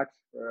to relax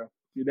for a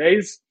few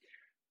days,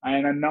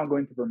 and I'm not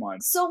going to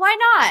Vermont. So why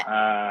not?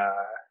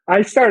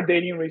 I started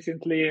dating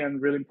recently, and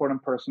really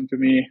important person to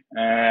me.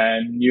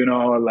 And,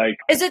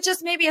 Is it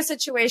just maybe a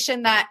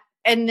situation that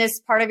in this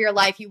part of your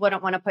life you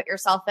wouldn't want to put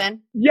yourself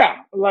in?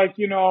 Yeah, like,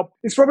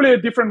 it's probably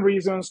different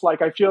reasons.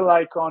 Like, I feel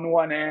like on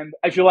one end,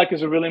 I feel like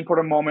it's a really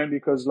important moment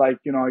because, like,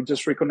 I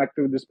just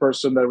reconnected with this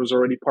person that was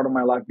already part of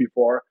my life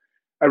before.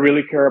 I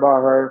really care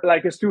about her.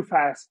 Like, it's too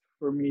fast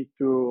for me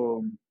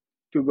to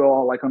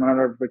go like on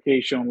another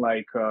vacation,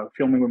 like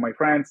filming with my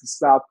friends and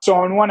stuff. So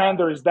on one end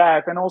there is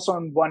that, and also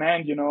on one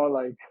end,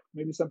 like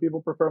maybe some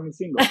people prefer me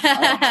single.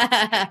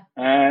 But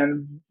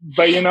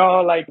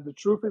like the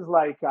truth is,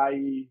 like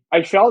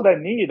I felt that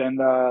need, and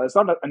it's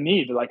not a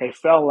need. Like I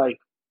felt like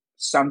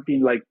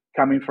something like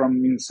coming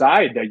from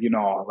inside that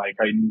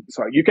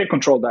so you can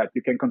control that.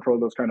 You can control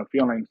those kind of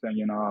feelings, and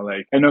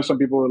like I know some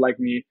people would like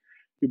me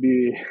to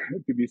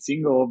be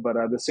single, but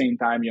at the same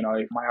time,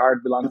 if my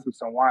heart belongs to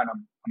someone,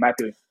 I'm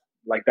happy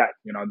like that.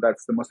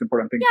 That's the most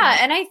important thing. Yeah.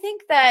 And I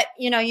think that,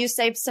 you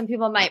say some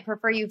people might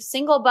prefer you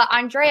single, but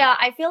Andrea,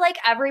 I feel like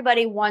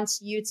everybody wants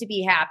you to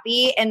be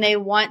happy and they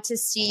want to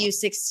see you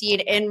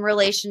succeed in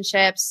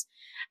relationships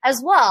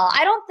as well.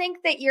 I don't think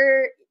that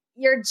you're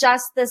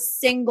just the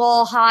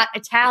single hot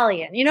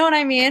Italian. You know what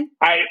I mean?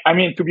 I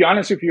mean, to be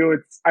honest with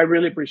you, I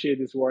really appreciate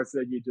these words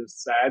that you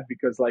just said,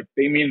 because like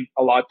they mean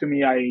a lot to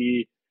me.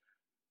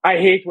 I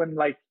hate when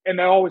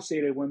and I always say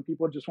that when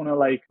people just want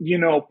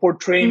to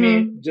portray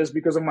me just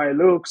because of my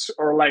looks,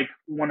 or like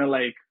want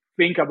to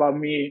think about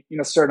me in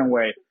a certain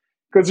way.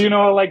 Cause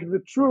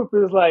the truth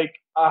is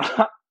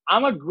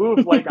I'm a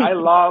goof. Like I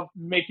love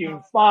making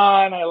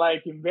fun. I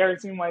like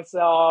embarrassing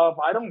myself.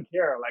 I don't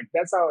care. Like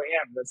that's how I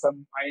am. That's how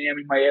I am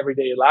in my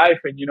everyday life.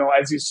 And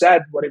as you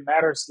said, what it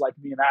matters is like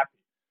being happy.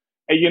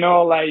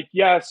 And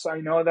yes,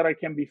 I know that I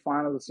can be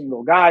fine as a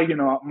single guy.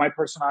 My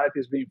personality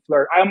is being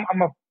flirt.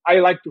 I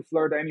like to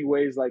flirt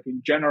anyways, like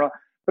in general,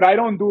 but I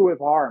don't do it with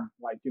harm.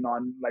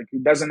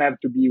 It doesn't have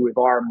to be with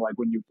harm. Like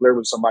when you flirt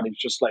with somebody,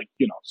 it's just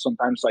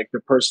sometimes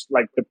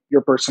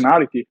your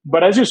personality.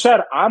 But as you said,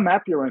 I'm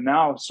happy right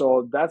now.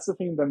 So that's the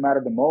thing that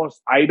matters the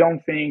most. I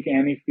don't think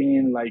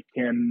anything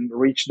can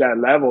reach that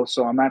level.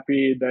 So I'm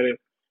happy that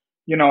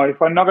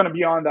if I'm not going to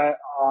be on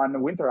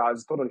Winter House,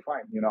 it's totally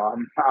fine.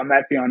 I'm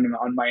happy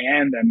on my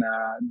end, and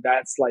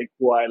that's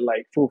what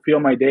fulfill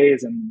my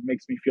days and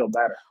makes me feel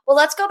better. Well,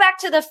 let's go back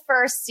to the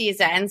first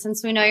season,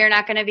 since we know you're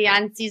not going to be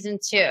on season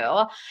 2.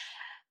 Everybody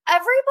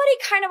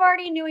kind of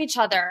already knew each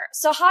other.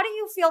 So how do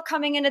you feel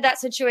coming into that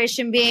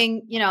situation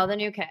being, the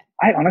new kid?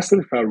 I honestly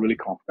felt really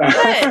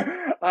confident.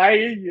 I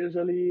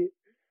usually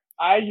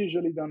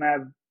don't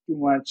have too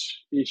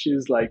much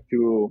issues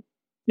to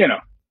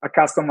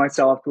accustom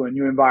myself to a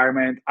new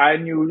environment. I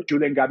knew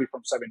Julia and Gabby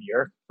from 7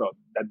 years, so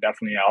that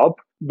definitely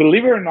helped.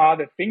 Believe it or not,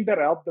 the thing that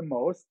helped the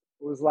most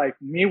was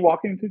me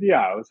walking to the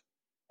house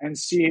and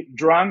see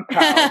drunk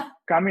Kyle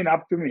coming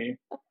up to me,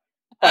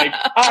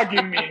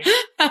 hugging me,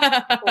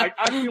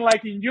 acting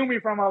like he knew me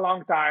from a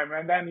long time.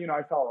 And then,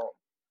 I felt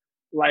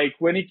home.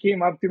 When he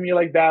came up to me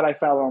like that, I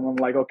felt home. I'm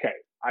like, okay,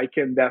 I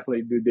can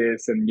definitely do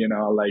this and,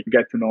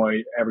 get to know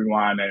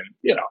everyone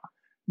and,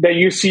 then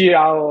you see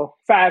how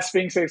fast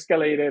things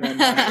escalated,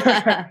 and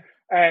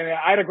and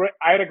I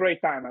had a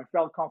great time. I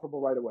felt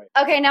comfortable right away.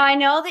 Okay, now I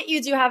know that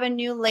you do have a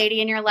new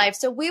lady in your life,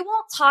 so we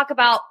won't talk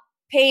about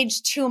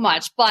Paige too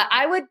much, but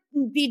I would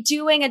be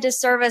doing a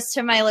disservice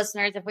to my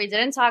listeners if we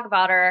didn't talk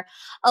about her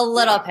a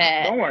little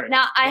bit. Don't worry.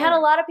 Now, I had a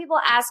lot of people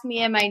ask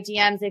me in my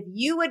DMs if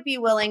you would be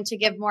willing to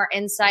give more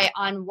insight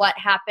on what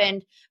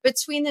happened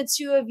between the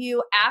two of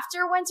you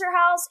after Winter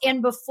House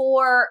and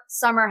before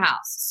Summer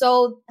House.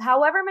 So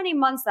however many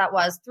months that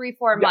was,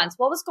 3-4 months,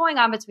 what was going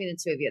on between the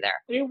two of you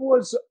there? It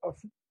was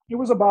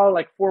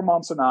about 4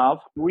 months and a half.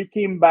 We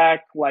came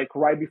back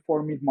right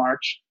before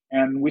mid-March.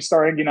 And we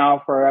started hanging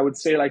out for, I would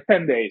say,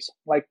 10 days,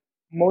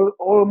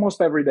 almost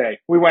every day.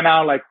 We went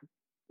out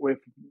with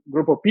a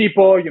group of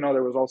people.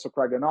 There was also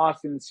Craig and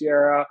Austin,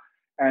 Sierra,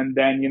 and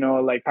then,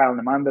 Kyle and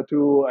Amanda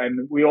too.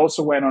 And we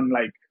also went on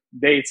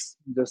dates,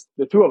 just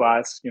the two of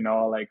us,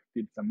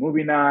 did some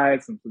movie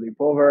nights and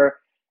sleepover.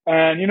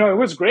 And, it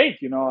was great,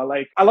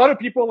 a lot of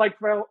people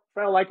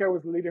felt like I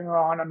was leading her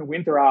on the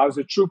Winter House.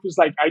 The truth is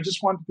I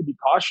just wanted to be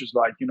cautious.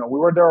 We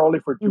were there only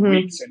for 2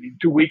 weeks, and in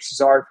 2 weeks it's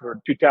hard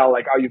to tell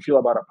how you feel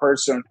about a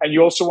person. And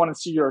you also want to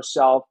see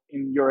yourself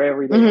in your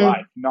everyday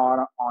life, not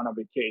on a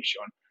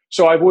vacation.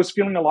 So I was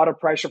feeling a lot of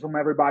pressure from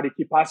everybody,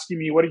 keep asking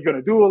me, what are you going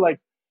to do?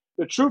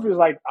 The truth is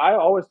I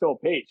always tell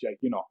Paige,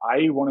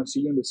 I want to see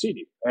you in the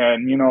city.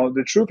 And,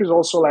 the truth is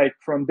also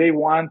from day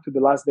one to the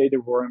last day that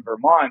we were in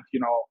Vermont,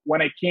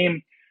 when I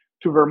came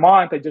to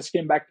Vermont, I just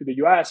came back to the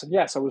US, and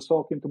yes, I was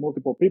talking to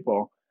multiple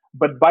people.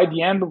 But by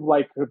the end of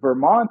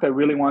Vermont, I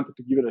really wanted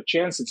to give it a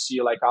chance and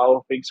see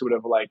how things would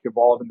have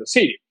evolved in the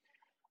city.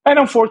 And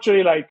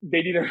unfortunately,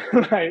 they didn't,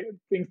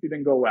 things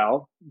didn't go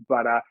well.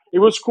 But it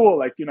was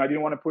cool. I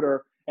didn't want to put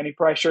her any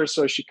pressure,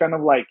 so she kind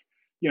of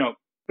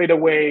fade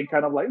away and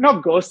kind of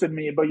not ghosted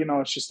me, but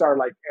she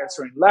started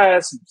answering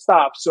less and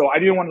stuff. So I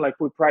didn't want to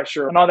put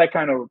pressure and all that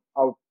kind of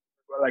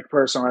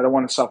person. I don't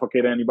want to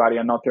suffocate anybody.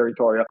 I'm not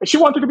territorial. She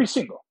wanted to be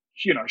single.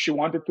 She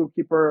wanted to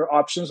keep her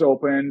options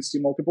open, see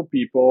multiple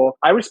people.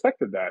 I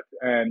respected that.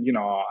 And,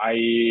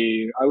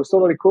 I was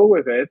totally cool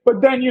with it.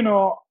 But then,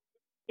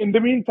 in the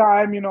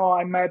meantime,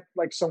 I met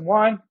like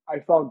someone. I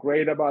felt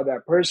great about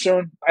that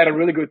person. I had a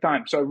really good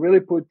time. So I really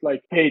put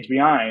like Paige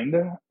behind.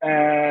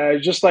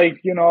 Just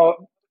like,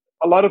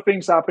 a lot of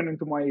things happened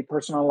into my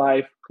personal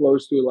life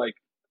close to like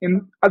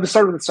at the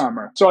start of the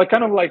summer. So I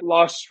kind of like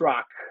lost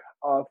track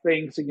of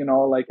things,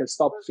 like I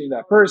stopped seeing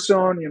that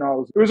person,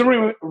 it was a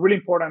really, really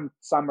important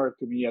summer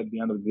to me at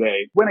the end of the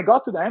day. When I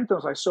got to the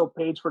Hamptons, I saw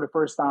Paige for the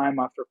first time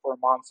after 4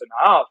 months and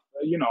a half.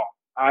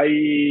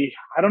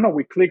 I don't know,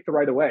 we clicked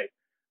right away.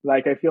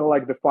 Like, I feel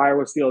like the fire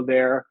was still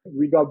there.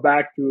 We got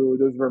back to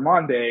those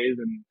Vermont days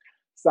and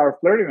started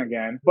flirting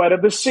again. But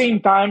at the same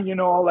time,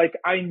 like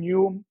I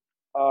knew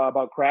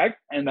about Craig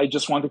and I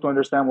just wanted to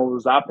understand what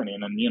was happening.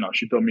 And,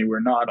 she told me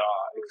we're not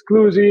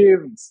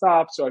exclusive and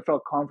stuff. So I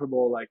felt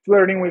comfortable like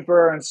flirting with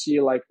her and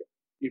see like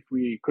if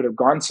we could have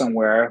gone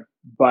somewhere.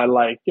 But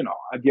like,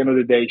 at the end of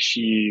the day,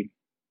 she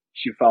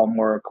felt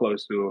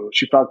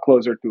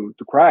closer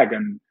to Craig,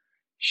 and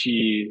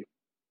she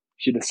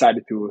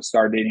decided to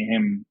start dating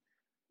him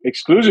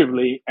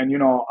exclusively. And,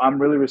 I'm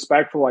really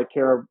respectful. I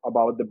care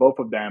about the both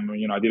of them.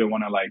 I didn't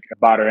want to like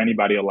bother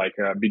anybody or like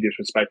be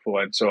disrespectful.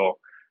 And so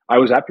I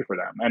was happy for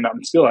them, and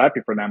I'm still happy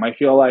for them. I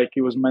feel like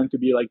it was meant to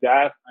be like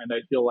that. And I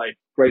feel like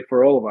great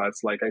for all of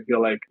us. Like, I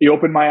feel like it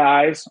opened my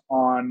eyes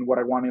on what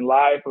I want in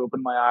life. It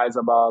opened my eyes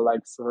about like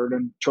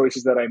certain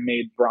choices that I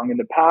made wrong in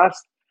the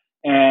past.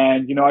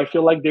 And, I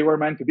feel like they were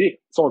meant to be.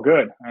 It's all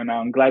good. And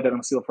I'm glad that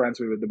I'm still friends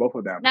with the both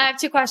of them. Now I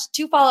have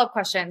two follow-up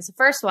questions. The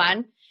first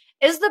one,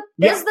 is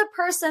the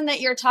person that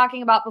you're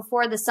talking about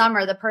before the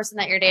summer the person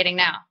that you're dating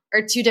now,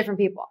 or two different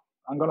people?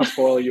 I'm going to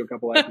spoil you a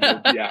couple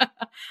episodes. Yeah.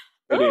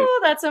 Oh,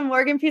 that's a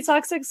Morgan P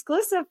Talks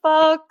exclusive,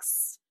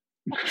 folks.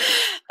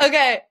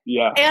 Okay.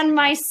 Yeah. And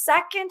my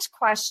second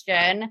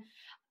question,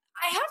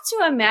 I have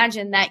to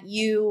imagine that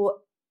you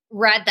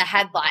read the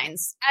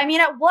headlines. I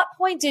mean, at what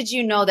point did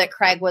you know that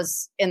Craig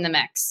was in the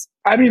mix?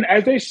 I mean,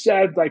 as I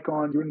said, like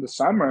during the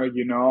summer,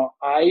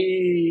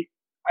 I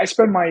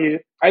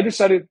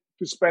decided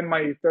to spend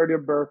my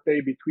 30th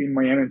birthday between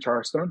Miami and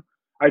Charleston.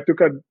 I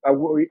took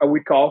a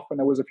week off, and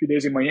I was a few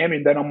days in Miami.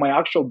 And then on my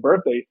actual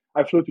birthday,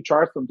 I flew to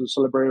Charleston to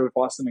celebrate with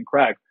Austin and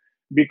Craig.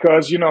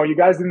 Because, you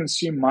guys didn't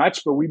see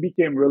much, but we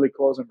became really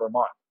close in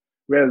Vermont.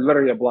 We had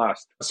literally a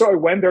blast. So I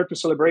went there to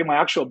celebrate my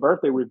actual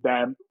birthday with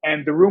them.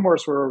 And the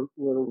rumors was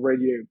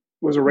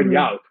already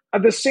out.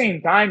 At the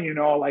same time,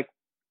 like,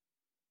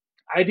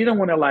 I didn't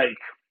want to like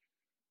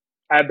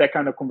have that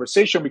kind of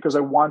conversation because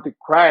I wanted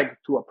Craig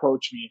to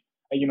approach me,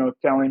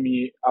 telling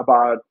me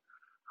about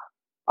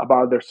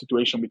their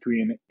situation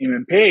between him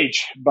and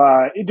Paige.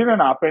 But it didn't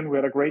happen. We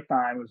had a great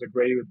time.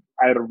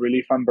 I had a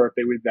really fun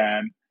birthday with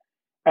them.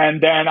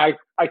 And then I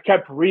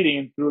kept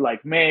reading through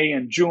like May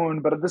and June.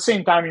 But at the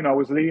same time, I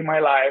was living my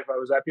life. I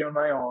was happy on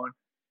my own.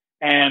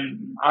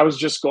 And I was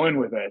just going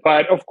with it.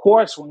 But of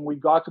course, when we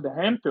got to the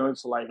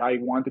Hamptons, like I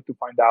wanted to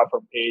find out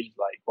from Paige,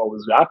 like what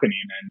was happening.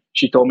 And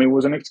she told me it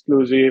was an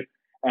exclusive.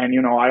 And,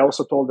 I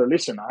also told her,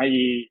 listen,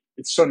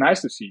 it's so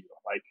nice to see you.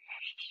 Like,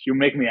 you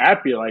make me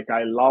happy. Like,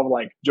 I love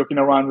like joking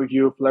around with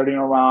you, flirting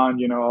around,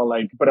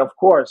 but of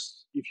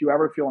course, if you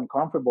ever feel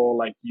uncomfortable,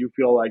 like you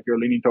feel like you're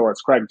leaning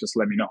towards Craig, just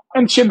let me know.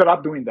 And she ended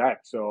up doing that.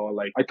 So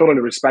like, I totally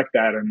respect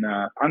that. And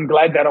I'm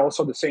glad that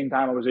also at the same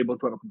time, I was able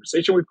to have a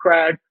conversation with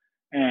Craig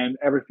and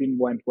everything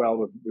went well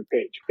with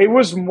Paige. It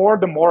was more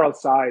the moral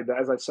side,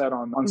 as I said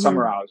on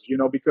Summer House,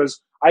 because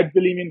I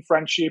believe in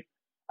friendship.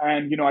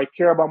 And, I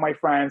care about my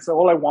friends. So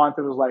all I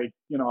wanted was like,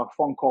 a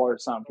phone call or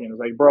something. It was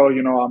like, bro,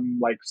 I'm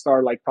like,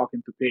 start like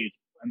talking to Paige.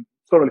 And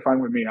it's totally fine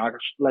with me.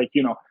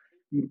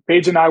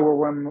 Paige and I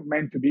were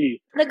meant to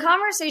be. The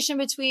conversation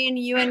between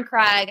you and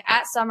Craig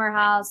at Summer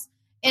House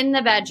in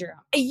the bedroom,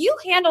 you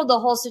handled the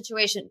whole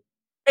situation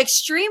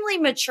extremely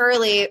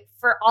maturely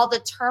for all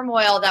the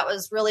turmoil that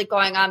was really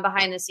going on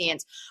behind the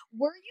scenes.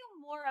 Were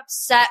you more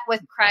upset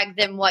with Craig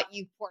than what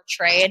you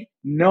portrayed?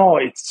 No,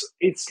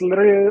 it's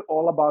literally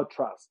all about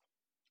trust.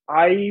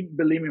 I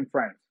believe in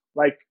friends.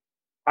 Like,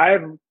 I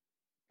have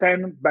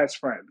 10 best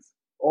friends.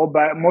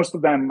 Most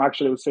of them,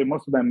 actually, I would say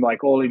most of them,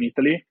 like all in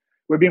Italy.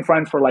 We've been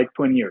friends for like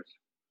 20 years.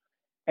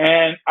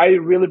 And I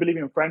really believe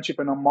in friendship,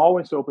 and I'm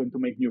always open to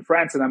make new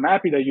friends. And I'm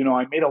happy that,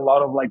 I made a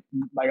lot of like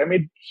I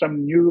made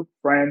some new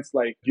friends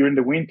like during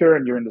the winter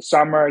and during the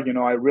summer.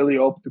 I really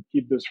hope to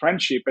keep this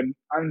friendship. And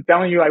I'm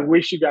telling you, I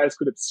wish you guys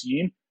could have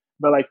seen,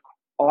 but like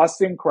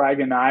Austin, Craig,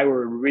 and I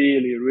were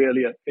really,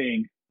 really a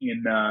thing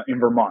in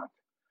Vermont.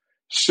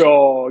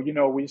 So,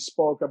 we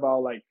spoke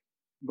about like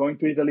going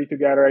to Italy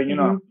together,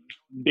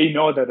 they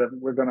know that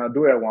we're going to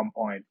do it at one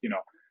point,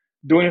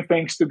 doing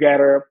things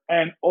together.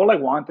 And all I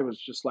wanted was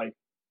just like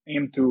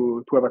him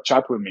to have a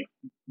chat with me.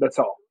 That's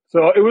all.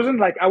 So it wasn't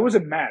like, I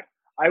wasn't mad.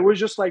 I was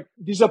just like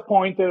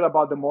disappointed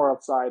about the moral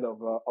side of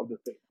the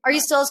thing. Are you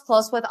still as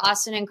close with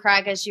Austin and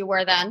Craig as you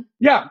were then?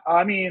 Yeah.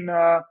 I mean,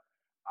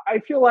 I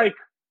feel like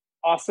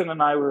Austin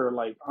and I were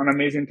like on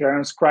amazing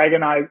terms. Craig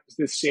and I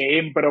the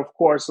same, but of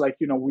course, like,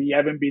 we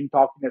haven't been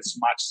talking as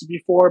much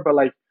before, but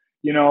like,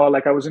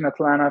 like I was in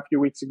Atlanta a few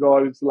weeks ago.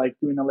 I was like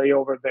doing a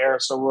layover there.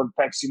 So we're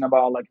texting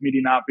about like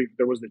meeting up if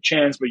there was the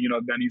chance, but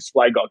then his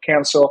flight got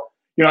canceled.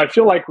 you know, I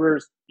feel like we're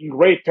in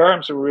great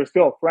terms, so we're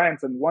still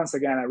friends. And once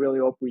again, I really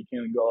hope we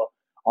can go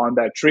on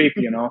that trip,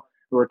 you know.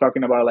 We were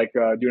talking about like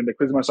during the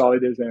Christmas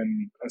holidays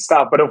and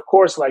stuff. But of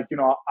course, like, you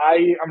know,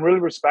 I'm really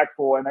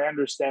respectful, and I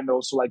understand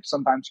also like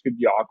sometimes it could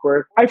be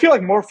awkward. I feel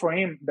like more for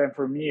him than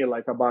for me,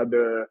 like about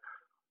the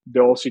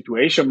whole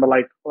situation. But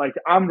like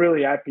I'm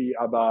really happy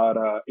about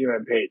Eva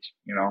and Paige,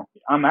 you know.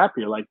 I'm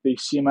happy. Like they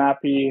seem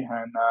happy,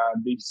 and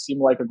they seem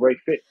like a great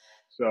fit.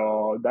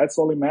 So that's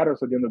all that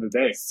matters at the end of the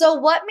day. So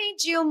what made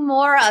you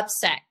more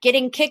upset?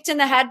 Getting kicked in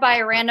the head by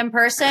a random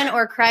person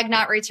or Craig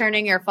not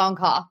returning your phone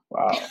call?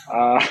 Wow.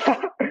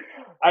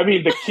 I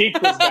mean, the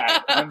kick was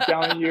bad. I'm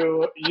telling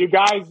you, you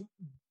guys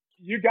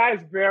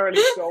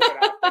barely saw what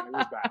happened. It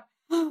was bad.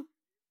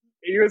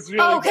 It was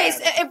really okay,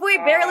 bad. So if we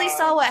barely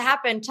saw what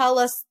happened, tell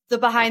us the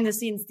behind the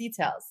scenes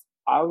details.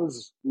 I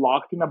was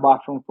locked in a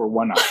bathroom for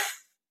 1 hour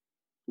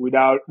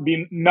without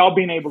not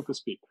being able to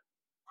speak.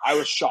 I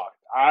was shocked.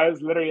 I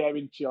was literally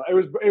having chill. It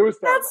was terrible.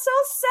 That's so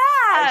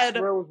sad. I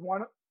swear it was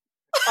one.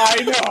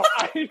 I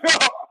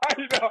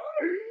know.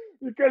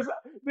 Because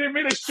they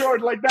made it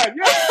short like that.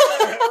 Yeah,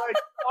 like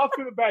off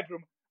to the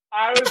bedroom.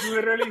 I was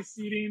literally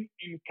sitting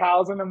in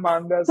Kyle's and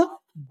Amanda's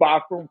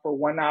bathroom for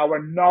 1 hour,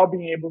 not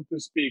being able to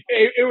speak.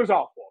 It was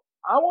awful.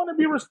 I want to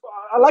be.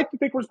 I like to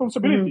take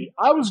responsibility.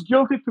 I was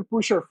guilty to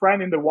push her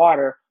friend in the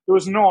water. There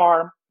was no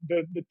harm.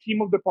 The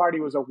theme of the party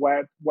was a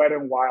wet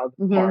and wild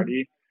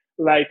party.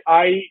 Like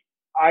I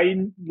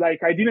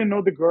didn't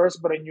know the girls,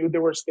 but I knew they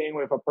were staying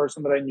with a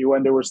person that I knew,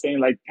 and they were staying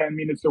like 10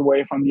 minutes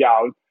away from the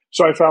out.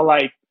 So I felt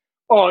like,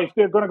 oh, if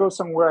they're going to go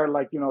somewhere,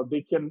 like, you know,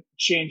 they can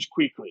change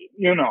quickly,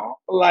 you know,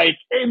 like,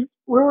 and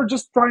we were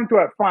just trying to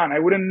have fun. I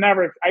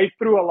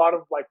threw a lot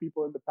of like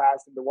people in the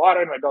past in the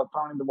water, and I got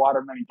thrown in the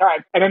water many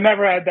times, and I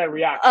never had that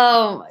reaction.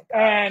 Oh my gosh.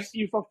 And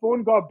if a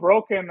phone got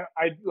broken,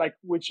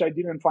 which I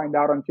didn't find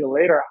out until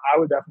later, I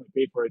would definitely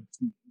pay for it.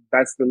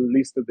 That's the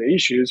least of the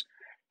issues.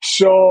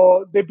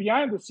 So the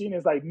behind the scene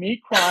is like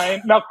me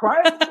crying,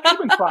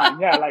 even crying.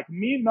 Yeah. Like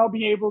me not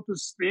being able to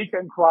speak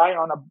and cry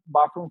on a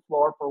bathroom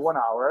floor for 1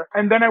 hour.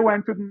 And then I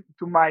went to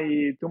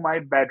my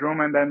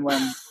bedroom, and then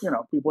when, you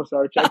know, people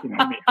started checking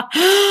on me,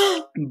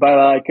 but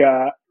like,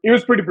 it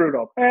was pretty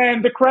brutal.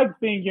 And the Craig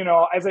thing, you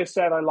know, as I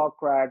said, I love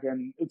Craig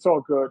and it's all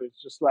good. It's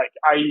just like,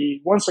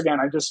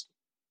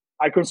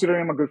 I consider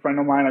him a good friend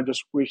of mine. I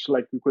just wish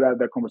like we could have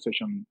that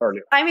conversation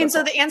earlier. I mean,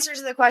 so the answer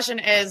to the question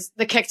is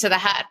the kick to the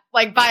head,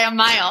 like by a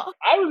mile.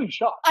 I was in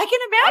shock. I can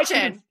imagine.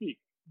 I couldn't speak.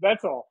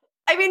 That's all.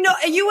 I mean, no,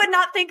 you would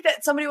not think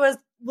that somebody would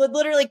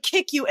literally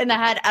kick you in the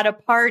head at a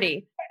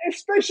party.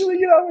 Especially,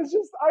 you know,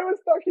 I was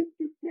talking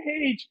to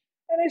Paige,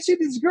 and I see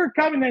this girl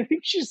coming, and I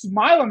think she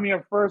smiled at me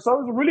at first. I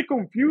was really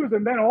confused,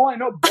 and then all I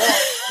know,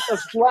 a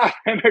slap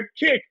and a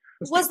kick.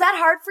 Was that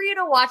hard for you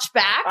to watch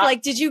back?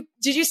 Like, did you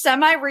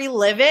semi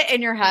relive it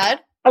in your head?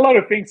 A lot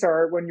of things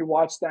are, when you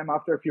watch them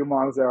after a few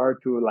months, they are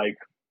to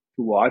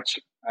watch.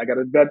 I got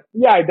it. But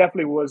yeah, it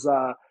definitely was,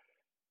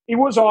 it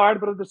was hard,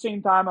 but at the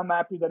same time, I'm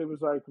happy that it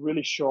was like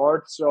really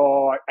short.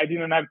 So I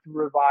didn't have to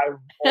revive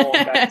all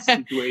that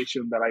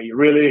situation that I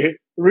really,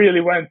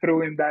 really went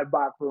through in that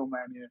bathroom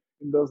and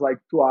in those like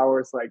 2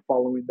 hours, like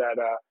following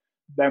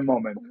that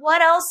moment.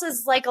 What else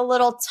is like a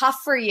little tough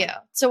for you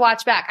to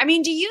watch back? I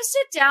mean, do you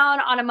sit down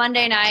on a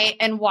Monday night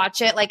and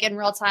watch it like in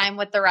real time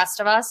with the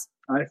rest of us?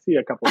 I see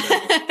a couple days.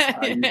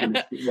 I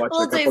usually watch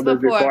a couple days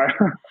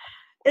before.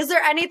 Is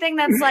there anything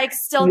that's like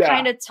still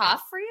kind of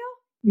tough for you?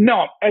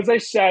 No, as I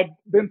said,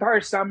 the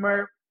entire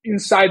summer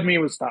inside me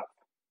was tough.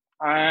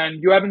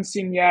 And you haven't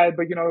seen yet,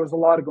 but you know, there was a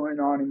lot going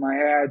on in my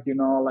head, you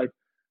know, like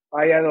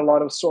I had a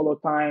lot of solo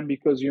time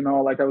because, you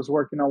know, like I was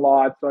working a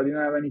lot, so I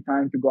didn't have any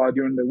time to go out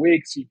during the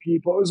week, see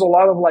people. It was a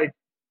lot of like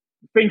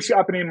things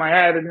happening in my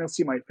head. I didn't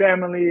see my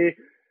family.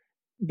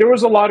 There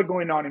was a lot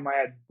going on in my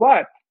head.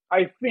 But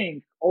I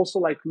think also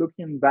like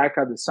looking back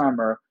at the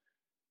summer,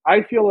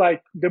 I feel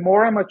like the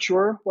more I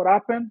mature what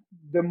happened,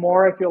 the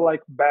more I feel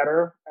like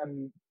better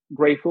and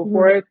grateful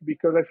for it,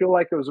 because I feel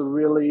like it was a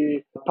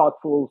really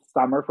thoughtful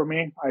summer for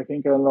me. I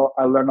think I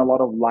learned a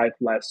lot of life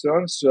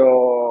lessons.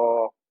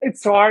 So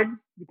it's hard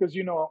because,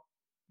 you know,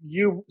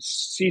 you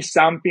see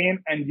something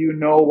and you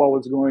know what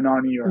was going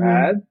on in your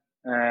head.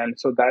 And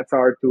so that's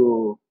hard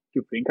to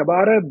think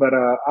about it. But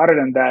other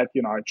than that,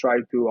 you know, I try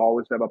to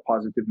always have a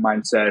positive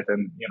mindset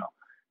and, you know,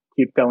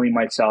 keep telling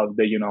myself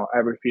that, you know,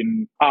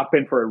 everything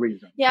happened for a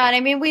reason. Yeah. And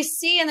I mean, we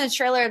see in the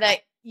trailer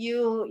that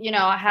you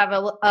know, have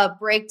a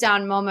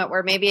breakdown moment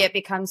where maybe it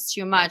becomes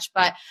too much,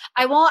 but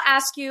I won't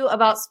ask you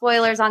about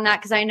spoilers on that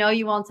because I know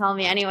you won't tell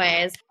me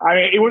anyways. I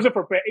mean, it wasn't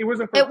for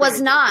It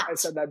was not. I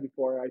said that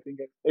before. I think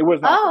it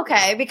was not. Oh,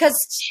 okay. Because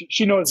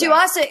she knows to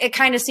us, it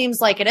kind of seems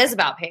like it is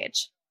about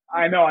Paige.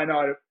 I know.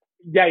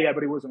 Yeah,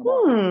 but it wasn't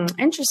about her.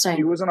 Interesting.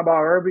 It wasn't about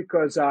her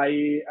because as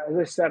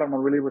I said, I'm a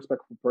really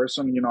respectful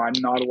person. You know, I'm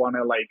not want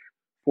to like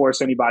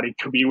force anybody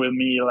to be with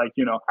me. Like,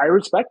 you know, I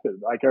respect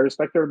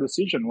her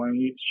decision when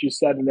she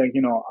said, like,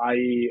 you know,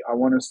 I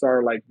want to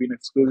start like being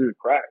exclusive with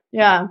Craig.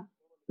 Yeah.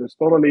 It's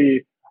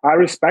totally, I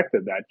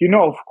respected that. You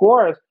know, of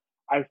course,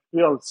 I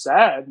feel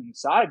sad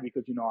inside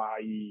because, you know,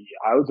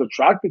 I was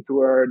attracted to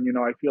her, and, you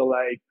know, I feel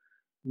like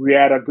we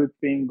had a good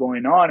thing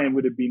going on, and it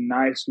would have been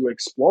nice to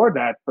explore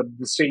that. But at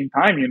the same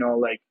time, you know,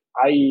 like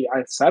I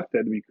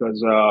accepted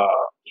because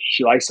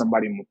she likes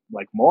somebody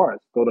like more.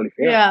 It's totally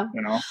fair,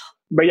 you know.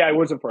 But yeah, it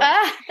wasn't for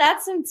her.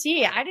 That's some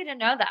tea. I didn't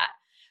know that.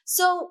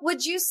 So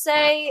would you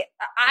say,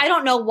 I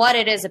don't know what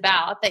it is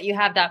about that you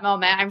have that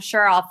moment. I'm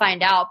sure I'll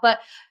find out. But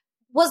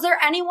was there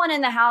anyone in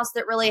the house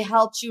that really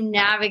helped you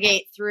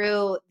navigate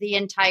through the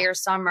entire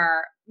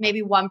summer?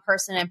 Maybe one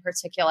person in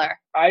particular?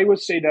 I would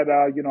say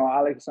that, you know,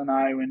 Alex and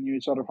I, we knew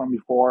each other from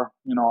before.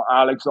 You know,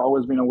 Alex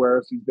always been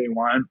aware since day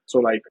one. So,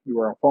 like, we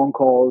were on phone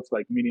calls,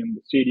 like, meeting in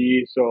the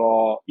city.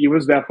 So he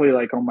was definitely,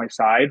 like, on my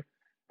side.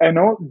 And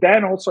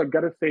then also, I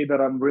got to say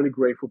that I'm really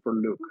grateful for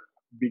Luke,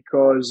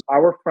 because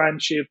our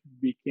friendship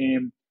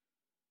became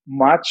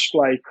much,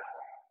 like,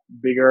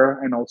 bigger.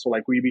 And also,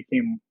 like, we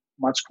became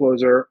much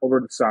closer over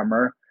the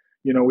summer.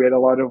 You know, we had a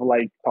lot of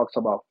like talks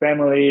about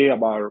family,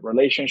 about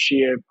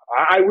relationship.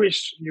 I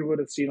wish you would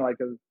have seen like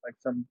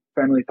some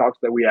family talks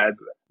that we had.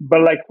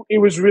 But like, it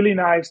was really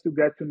nice to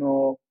get to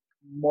know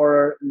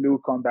more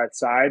Luke on that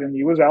side, and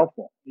he was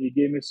helpful. He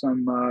gave me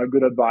some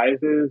good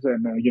advices,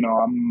 and you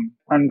know,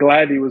 I'm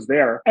glad he was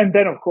there. And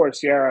then of course,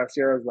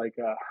 Sierra's like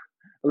a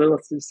little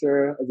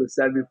sister, as I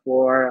said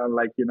before, and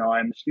like, you know,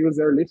 and she was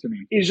there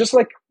listening. It's just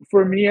like,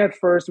 for me at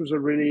first, it was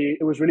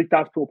really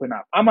tough to open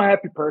up. I'm a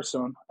happy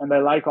person, and I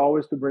like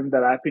always to bring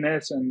that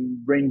happiness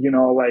and bring, you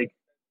know, like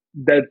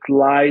that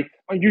light.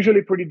 I'm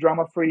usually pretty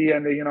drama free,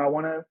 and you know, I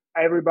want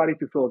everybody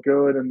to feel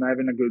good and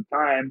having a good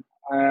time.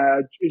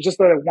 It's just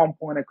that at one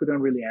point I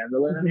couldn't really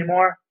handle it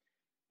anymore.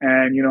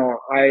 And, you know,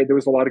 there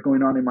was a lot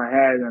going on in my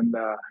head, and,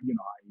 you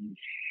know,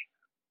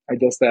 I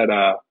just had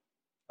a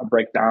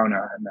breakdown,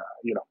 and,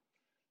 you know,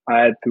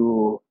 I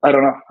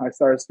don't know, I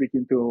started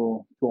speaking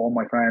to all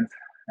my friends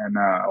and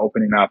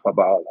opening up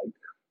about like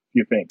a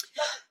few things.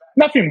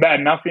 Nothing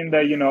bad, nothing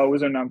that, you know,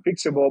 wasn't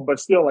unfixable, but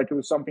still, like, it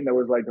was something that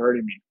was like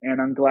hurting me. And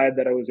I'm glad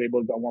that I was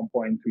able to, at one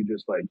point, to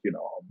just like, you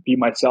know, be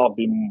myself,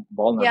 be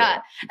vulnerable.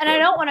 Yeah. And I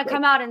don't want to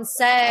come out and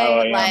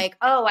say like,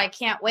 oh, I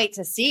can't wait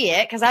to see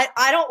it, because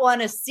I don't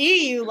want to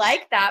see you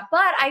like that. But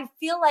I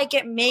feel like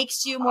it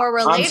makes you more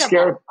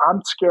relatable.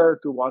 I'm scared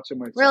to watch it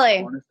myself. Really?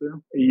 Honestly.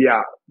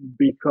 Yeah,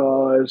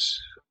 because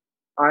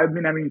I've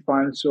been having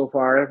fun so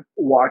far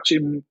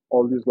watching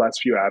all these last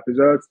few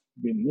episodes.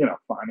 Been, you know,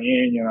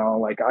 funny, you know,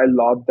 like I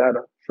love that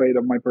trait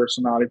of my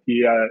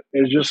personality.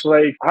 It's just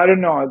like, I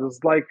don't know, it's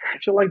like, I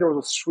feel like there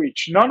was a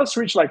switch, not a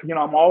switch like, you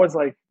know, I'm always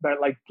like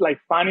that, like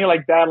funny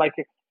like that, like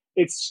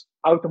it's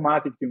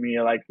automatic to me,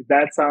 like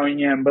that's how I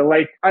am. But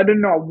like, I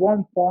don't know, at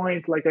one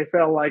point, like I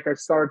felt like I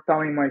started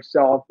telling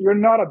myself, you're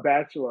not a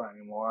bachelor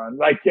anymore.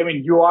 Like, I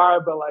mean, you are,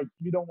 but like,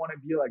 you don't want to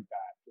be like that.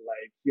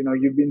 Like, you know,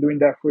 you've been doing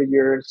that for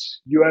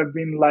years. You have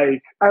been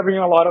like having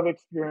a lot of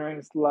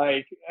experience,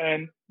 like,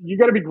 and you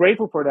got to be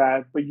grateful for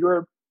that. But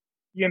you're,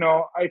 you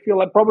know, I feel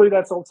like probably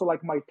that's also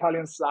like my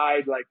Italian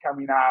side, like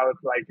coming out,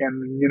 like,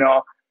 and, you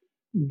know,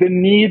 the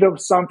need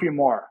of something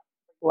more,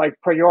 like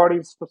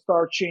priorities to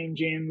start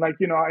changing. Like,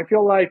 you know, I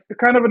feel like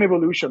kind of an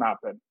evolution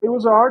happened. It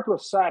was hard to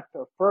accept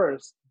at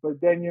first, but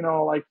then, you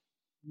know, like,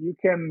 you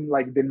can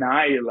like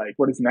deny like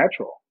what is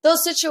natural.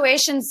 Those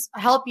situations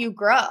help you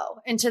grow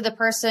into the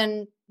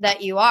person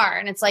that you are.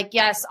 And it's like,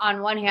 yes,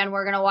 on one hand,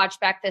 we're going to watch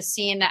back this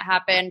scene that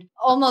happened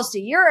almost a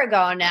year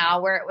ago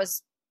now, where it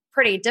was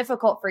pretty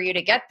difficult for you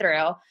to get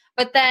through.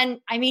 But then,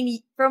 I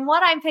mean, from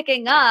what I'm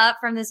picking up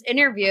from this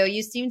interview,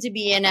 you seem to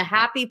be in a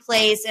happy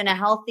place, in a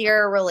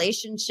healthier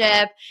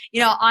relationship,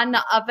 you know, on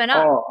the up and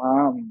up.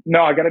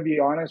 No, I got to be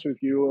honest with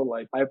you.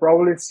 Like,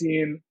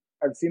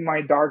 I've seen my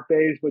dark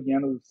days by the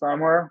end of the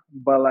summer,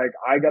 but like,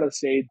 I gotta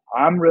say,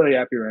 I'm really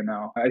happy right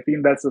now. I think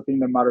that's the thing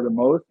that matters the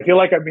most. I feel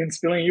like I've been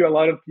spilling you a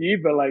lot of tea,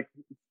 but like,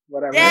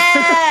 whatever.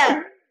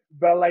 Yeah.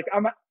 But like,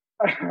 I'm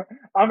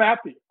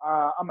happy.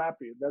 I'm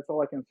happy. That's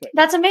all I can say.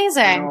 That's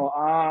amazing. You know,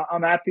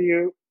 I'm happy.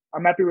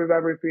 I'm happy with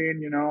everything,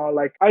 you know,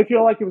 like I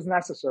feel like it was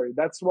necessary.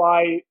 That's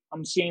why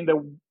I'm saying that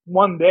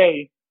one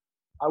day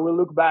I will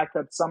look back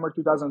at summer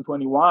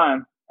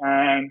 2021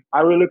 and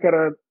I will look at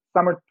a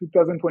summer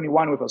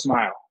 2021 with a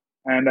smile.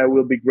 And I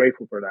will be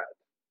grateful for that.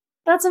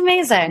 That's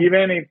amazing.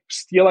 Even if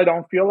still I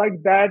don't feel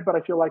like that, but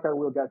I feel like I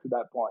will get to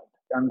that point.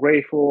 I'm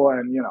grateful,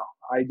 and, you know,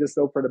 I just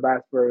hope for the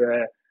best for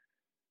the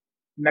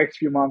next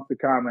few months to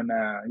come. And,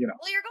 you know.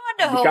 Well, you're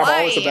going to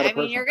Hawaii. I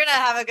mean, you're going to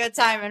have a good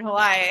time in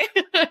Hawaii.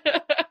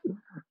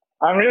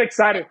 I'm really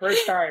excited.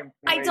 First time.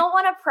 I don't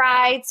want to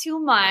pry too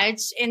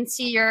much into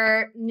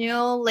your new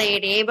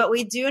lady, but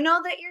we do know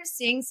that you're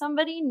seeing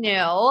somebody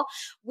new.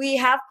 We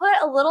have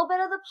put a little bit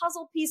of the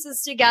puzzle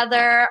pieces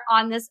together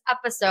on this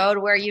episode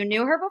where you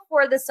knew her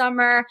before the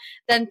summer,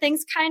 then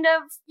things kind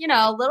of, you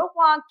know, a little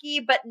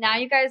wonky, but now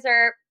you guys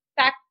are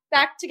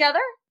back together?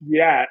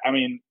 Yeah, I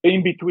mean, the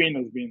in-between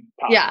has been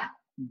tough. Yeah.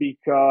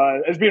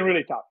 Because it's been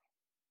really tough.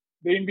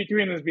 The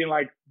in-between has been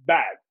like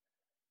bad.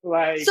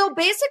 Like, so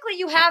basically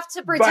you have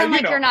to pretend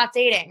like you're not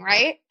dating,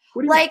 right?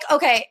 What do you Like,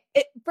 okay,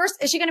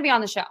 first, is she going to be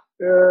on the show?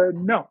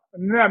 No. I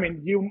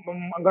mean,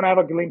 I'm gonna have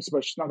a glimpse,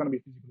 but she's not gonna be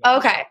physically.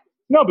 Okay.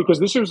 No, because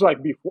this was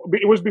like before.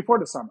 It was before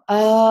the summer.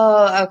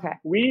 Oh, okay.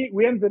 We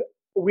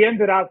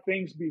ended up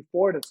things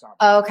before the summer.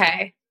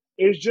 Okay.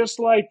 It's just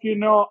like,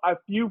 a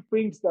few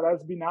things that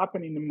has been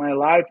happening in my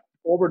life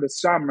over the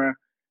summer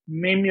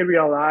made me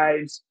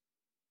realize,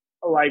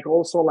 like,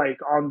 also like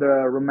on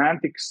the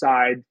romantic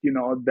side,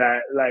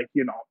 that like,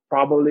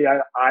 probably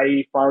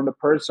I found a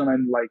person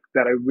and like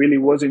that I really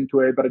was into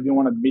it, but I didn't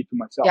want to admit to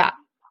myself. Yeah.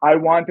 I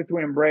wanted to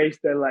embrace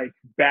the like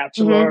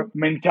bachelor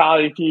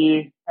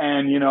mentality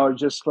and,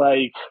 just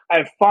like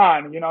have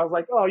fun. I was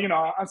like, oh,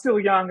 I'm still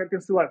young. I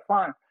can still have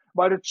fun.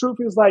 But the truth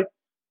is like,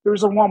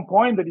 there's a one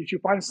point that if you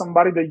find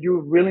somebody that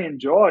you really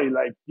enjoy,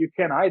 like you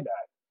can't hide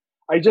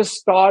that. I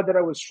just thought that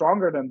I was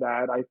stronger than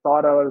that. I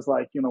thought I was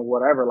like,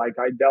 whatever, like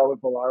I dealt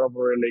with a lot of a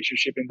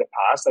relationship in the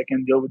past. I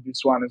can deal with this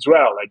one as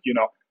well. Like,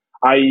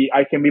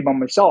 I can be by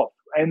myself.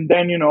 And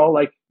then,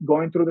 like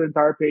going through the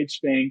entire page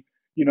thing,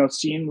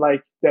 seeing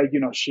like that,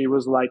 she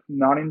was like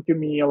not into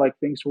me, like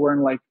things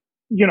weren't like,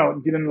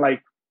 didn't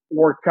like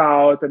work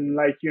out. And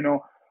like,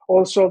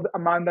 also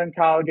Amanda and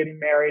Kyle getting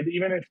married,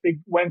 even if they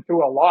went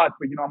through a lot,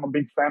 but I'm a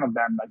big fan of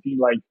them. I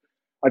think like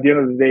at the end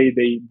of the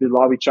day, they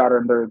love each other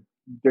and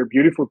they're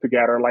beautiful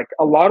together. Like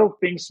a lot of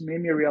things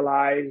made me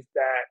realize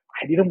that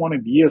I didn't want to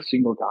be a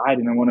single guy. I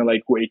didn't want to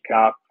like wake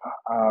up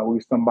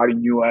with somebody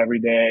new every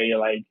day.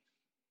 Like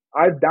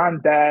I've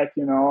done that,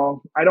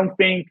 I don't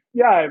think,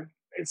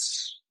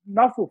 it's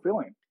not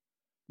fulfilling.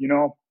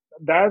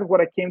 That's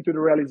what I came to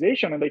the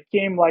realization. And it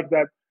came like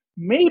that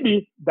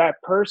maybe that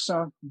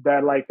person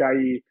that like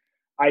I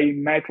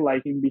met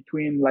like in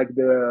between like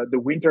the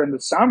winter and the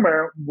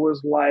summer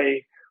was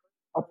like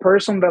a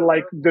person that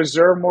like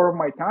deserved more of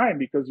my time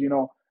because,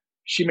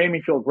 she made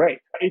me feel great.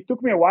 It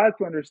took me a while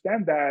to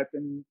understand that.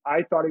 And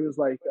I thought it was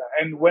like,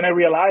 and when I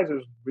realized it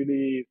was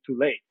really too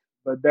late.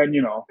 But then,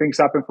 things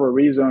happen for a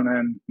reason.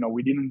 And,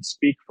 we didn't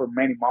speak for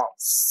many months.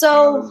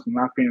 So it was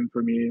nothing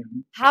for me.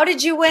 How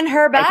did you win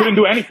her back? I couldn't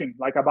do anything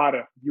like about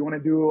it. Do you want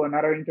to do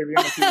another interview in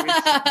a few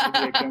weeks?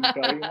 Maybe I can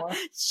tell you more.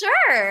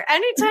 Sure.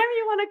 Anytime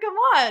you want to come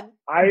on.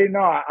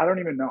 I don't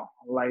even know.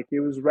 Like it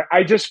was,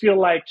 I just feel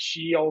like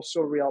she also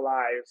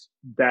realized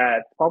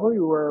that probably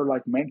we were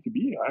like meant to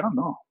be. I don't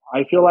know.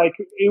 I feel like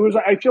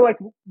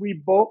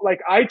we both,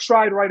 like I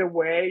tried right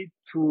away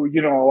to,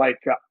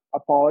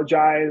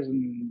 apologize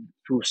and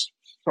to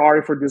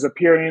sorry for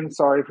disappearing,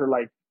 sorry for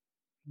like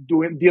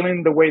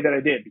dealing the way that I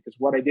did, because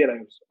what I did,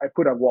 I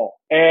put a wall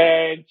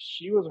and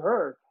she was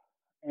hurt.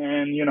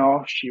 And,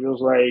 she was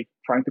like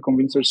trying to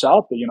convince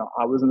herself that,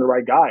 I wasn't the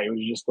right guy. It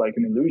was just like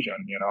an illusion,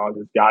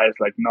 this guy is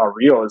like not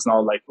real. It's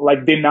not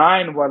like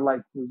denying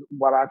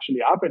what actually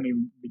happened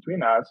in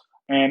between us.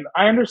 And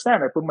I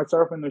understand. I put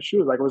myself in the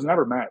shoes. Like I was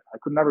never mad. I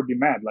could never be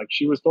mad. Like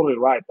she was totally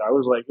right. I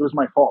was like, it was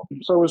my fault.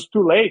 So it was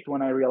too late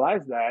when I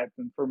realized that.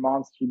 And for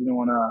months, she didn't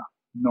want to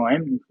know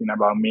anything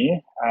about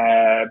me.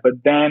 But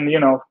then,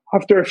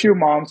 after a few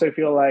months, I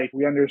feel like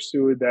we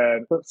understood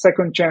that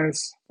second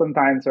chance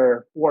sometimes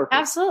are worth it.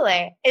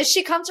 Absolutely. Is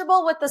she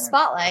comfortable with the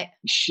spotlight?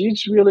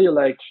 She's really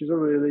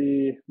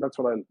that's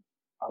what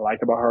I like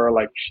about her.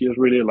 Like she's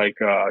really like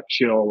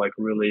chill, like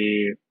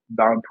really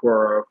down to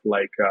earth,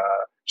 like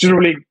she's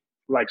really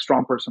like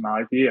strong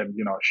personality and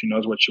she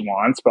knows what she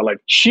wants, but like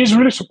she's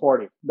really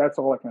supportive. That's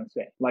all I can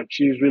say. Like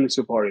she's really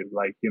supportive.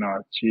 Like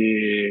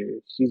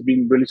she's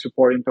been really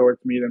supporting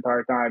towards me the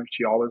entire time.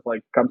 She always like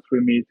comes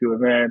with me to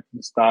events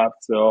and stuff.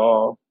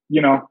 So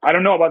I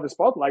don't know about the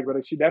spotlight, but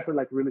she definitely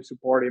like really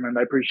supportive, and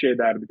I appreciate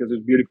that because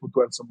it's beautiful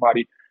to have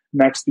somebody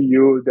next to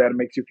you that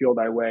makes you feel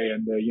that way,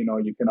 and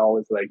you can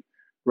always like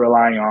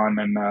rely on,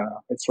 and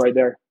it's right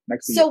there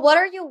next to you. So what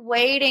are you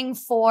waiting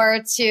for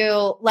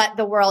to let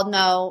the world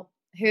know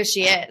who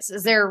she is?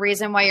 Is there a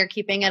reason why you're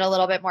keeping it a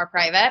little bit more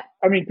private?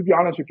 I mean, to be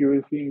honest with you,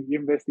 if you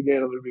investigate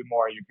a little bit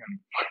more, you can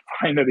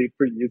find it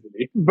pretty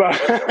easily. But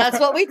that's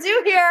what we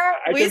do here.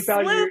 We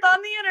sleuth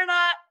on the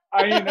internet.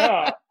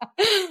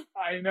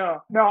 I know.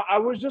 No, I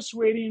was just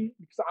waiting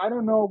because I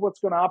don't know what's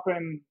going to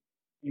happen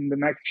in the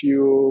next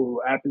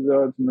few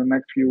episodes, in the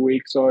next few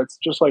weeks. So it's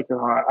just like,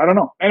 I don't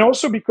know. And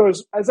also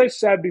because, as I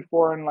said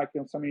before, and like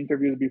in some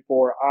interviews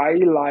before, I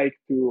like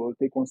to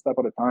take one step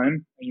at a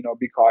time,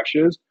 be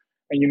cautious.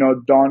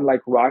 And, don't like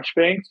rush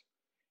things.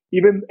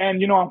 And,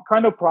 I'm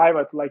kind of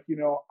private. Like,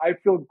 I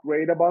feel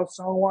great about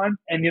someone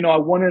and, I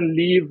want to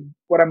leave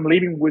what I'm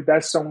leaving with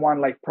that someone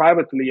like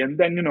privately. And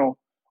then,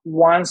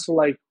 once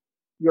like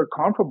you're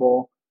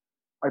comfortable,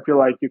 I feel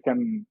like you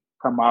can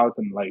come out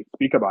and like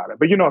speak about it.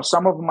 But,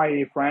 some of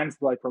my friends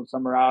like from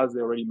somewhere else, they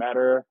already met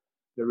her.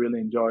 They really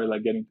enjoy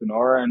like getting to know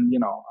her. And,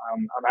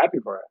 I'm happy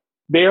for her.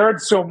 They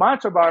heard so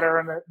much about her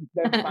and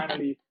then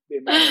finally they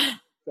met her.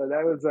 So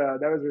that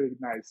was really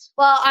nice.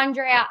 Well,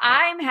 Andrea,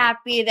 I'm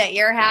happy that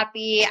you're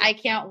happy. I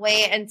can't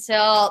wait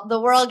until the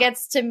world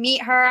gets to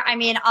meet her. I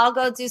mean, I'll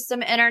go do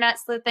some internet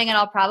sleuthing and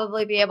I'll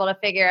probably be able to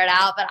figure it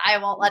out, but I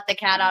won't let the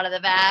cat out of the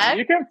bag.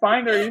 You can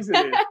find her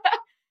easily.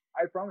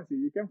 I promise you,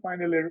 you can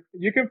find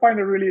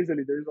her really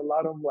easily. There's a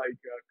lot of like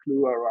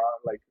clue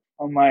around, like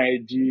on my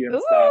IG and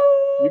stuff.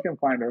 You can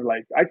find her.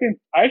 Like I think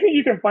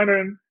you can find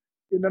her in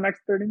the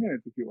next 30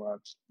 minutes if you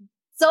want.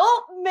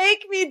 Don't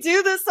make me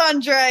do this,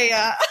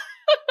 Andrea.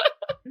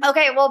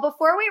 Okay, well,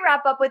 before we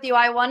wrap up with you,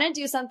 I want to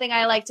do something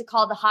I like to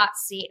call the hot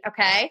seat,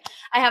 okay?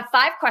 I have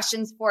 5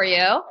 questions for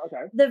you.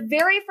 Okay. The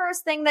very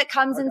first thing that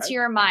comes into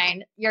your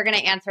mind, you're going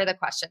to answer the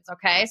questions,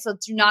 okay? So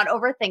do not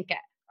overthink it.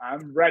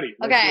 I'm ready.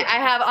 Okay, I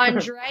have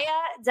Andrea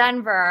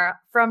Denver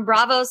from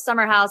Bravo's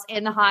Summer House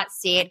in the hot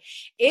seat.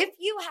 If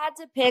you had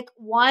to pick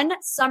one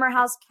Summer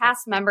House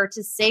cast member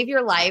to save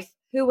your life,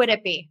 who would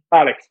it be?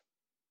 Alex.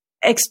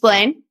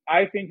 Explain.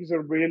 I think he's a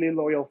really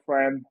loyal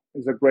friend.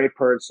 He's a great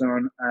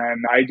person.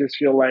 And I just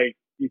feel like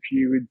if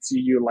he would see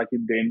you like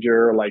in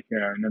danger, like in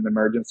an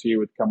emergency, he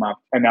would come up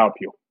and help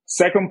you.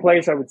 Second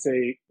place, I would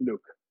say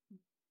Luke,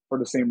 for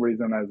the same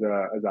reason as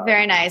Alex.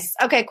 Very nice.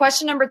 Okay,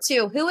 question number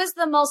 2. Who is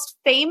the most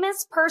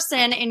famous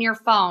person in your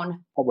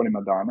phone? Probably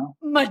Madonna.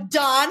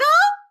 Madonna?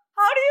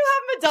 How do you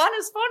have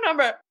Madonna's phone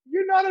number?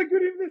 You're not a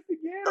good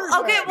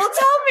investigator. Okay, well,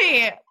 tell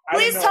me.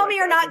 Please tell me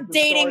you're not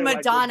dating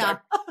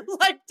Madonna.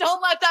 Like,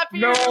 don't let that be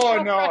your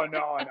girlfriend.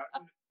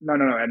 No.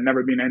 I've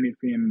never been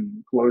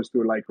anything close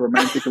to like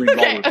romantically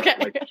involved with her.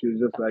 Like, she's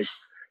just like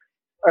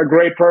a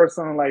great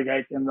person. Like,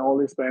 I can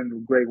always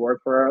spend great work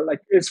for her.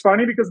 Like, it's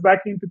funny because back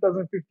in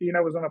 2015,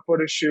 I was on a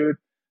photo shoot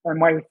and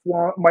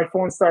my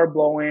phone started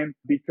blowing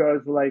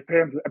because like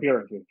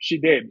apparently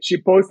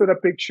she posted a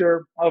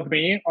picture of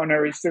me on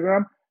her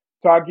Instagram,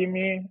 tagging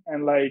me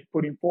and like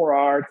putting 4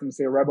 hearts and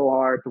say Rebel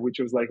Heart, which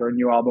was like her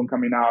new album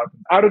coming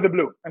out of the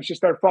blue. And she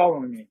started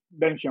following me.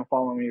 Then she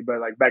unfollowed me, but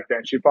like back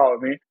then she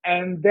followed me.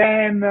 And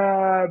then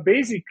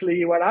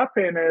basically what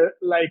happened,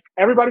 like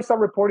everybody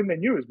started reporting the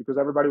news because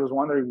everybody was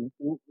wondering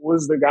who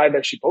was the guy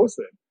that she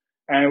posted.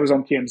 And it was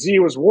on TMZ. It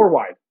was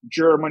worldwide.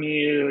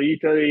 Germany,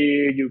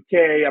 Italy,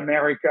 UK,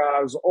 America.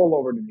 It was all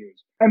over the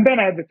news. And then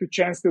I had the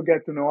chance to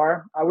get to know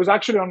her. I was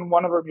actually on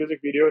one of her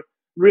music videos,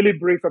 really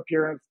brief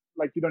appearance.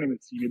 Like, you don't even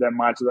see me that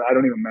much. I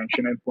don't even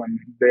mention it when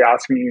they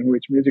ask me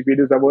which music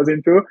videos I was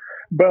into.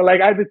 But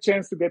like, I had the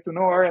chance to get to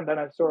know her, and then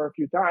I saw her a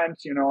few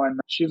times, and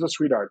she's a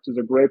sweetheart. She's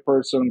a great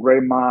person,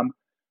 great mom.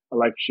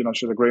 Like,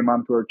 she's a great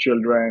mom to her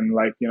children.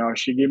 Like,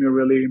 she gave me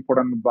really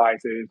important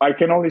advice. I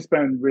can only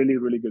spend really,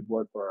 really good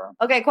word for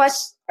her. Okay,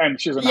 question.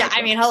 And she's a nice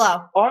one.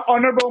 Hello.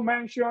 Honorable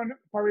mention,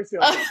 Paris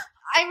Hilton.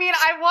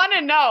 I want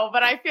to know,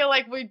 but I feel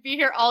like we'd be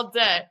here all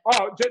day.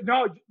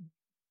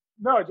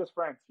 No, just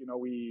friends.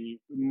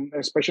 We,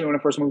 especially when I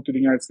first moved to the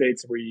United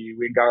States,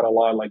 we got a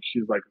lot. Like,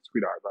 she's like a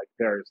sweetheart. Like,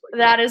 there's like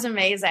that is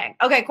amazing.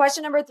 Okay,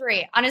 question number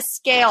 3. On a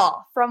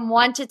scale from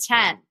 1 to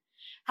 10,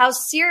 how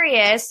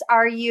serious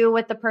are you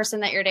with the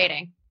person that you're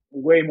dating?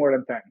 Way more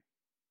than 10.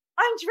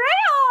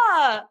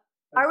 Andrea,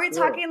 are we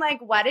talking like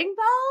wedding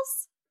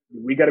bells?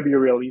 We got to be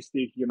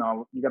realistic. You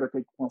got to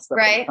take one step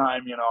at a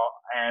time.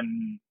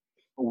 And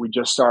we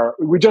just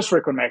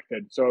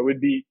reconnected, so it would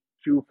be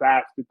too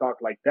fast to talk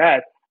like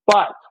that.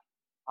 But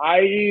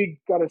I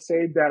gotta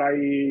say that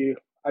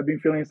I've been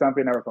feeling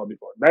something I never felt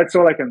before. That's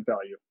all I can tell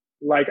you.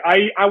 Like,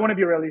 I want to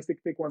be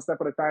realistic, take one step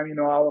at a time.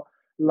 How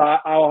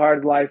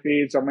hard life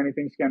is, so many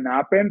things can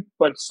happen.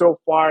 But so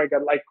far, I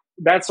got like,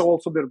 that's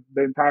also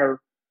the entire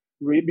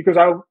because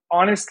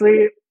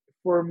honestly,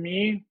 for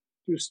me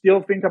to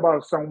still think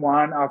about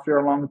someone after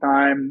a long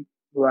time,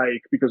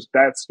 like, because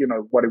that's,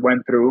 what it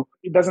went through,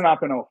 it doesn't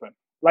happen often.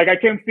 Like, I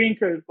can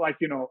think of, like,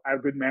 I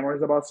have good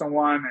memories about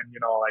someone and,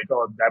 like,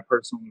 oh, that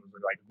person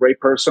was like a great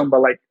person, but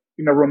like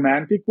in a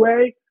romantic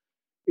way,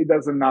 it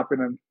doesn't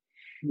happen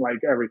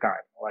like every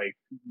time. Like,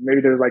 maybe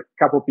there's like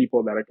a couple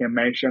people that I can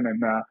mention,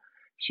 and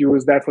she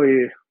was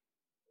definitely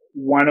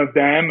one of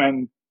them.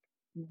 And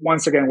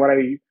once again, what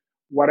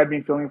I've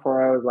been feeling for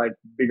her is like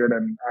bigger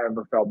than I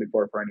ever felt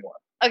before for anyone.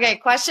 Okay,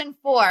 question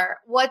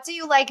 4. What do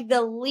you like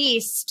the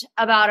least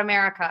about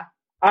America?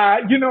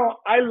 I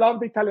love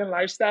the Italian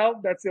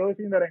lifestyle. That's the only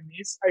thing that I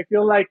miss. I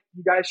feel like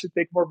you guys should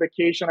take more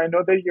vacation. I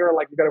know that you're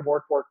like, you got to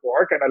work,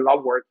 and I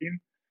love working.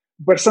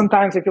 But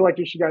sometimes I feel like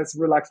you should guys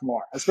relax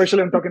more,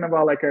 especially I'm talking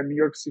about like a New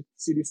York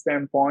City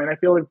standpoint. I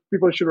feel like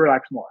people should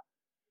relax more.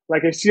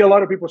 Like, I see a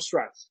lot of people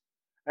stress.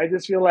 I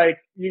just feel like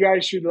you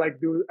guys should like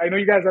I know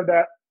you guys have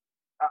that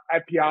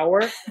happy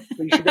hour,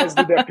 but you should guys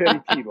do the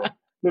aperitivo. A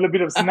little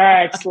bit of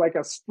snacks, like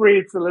a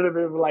spritz, a little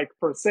bit of like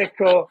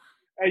Prosecco.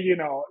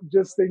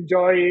 Just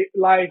enjoy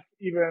life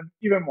even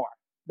more.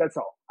 That's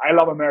all. I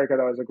love America,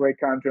 though. It's a great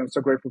country. I'm so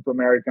grateful to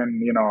America.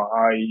 And,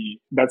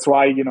 that's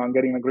why, I'm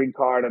getting a green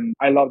card, and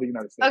I love the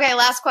United States. Okay,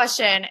 last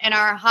question in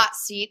our hot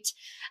seat.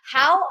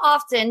 How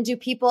often do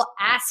people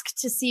ask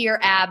to see your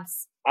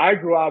abs? I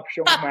grew up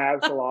showing my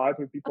abs a lot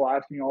with people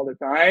asking all the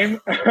time.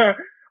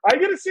 I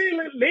gotta say,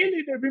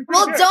 lately they've been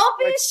pretty good. Don't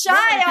be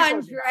shy,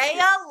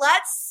 Andrea.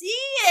 Let's see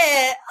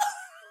it.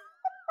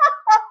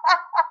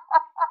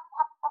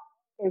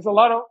 There's a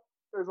lot of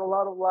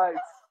lights.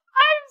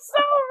 I'm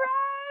so red.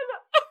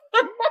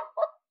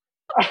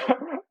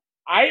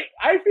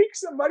 I think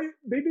somebody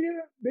they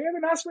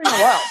haven't asked me in a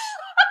while.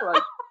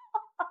 Like,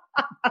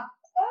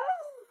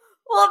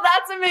 well,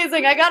 that's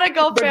amazing. I gotta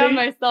go fan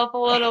myself a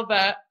little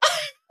bit.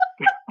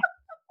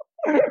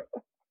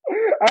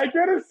 I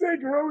gotta say,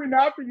 growing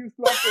up, you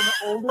slept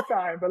in all the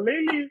time, but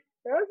lately,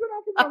 it hasn't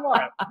happened a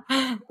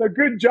lot. So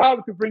good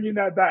job to bringing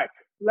that back.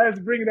 Let's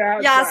bring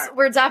that Yes, back.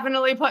 we're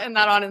definitely putting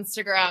that on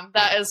Instagram.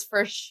 That is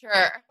for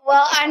sure.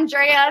 Well,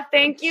 Andrea,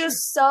 thank you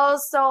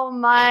so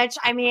much.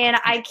 I mean,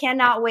 I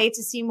cannot wait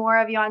to see more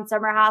of you on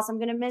Summer House. I'm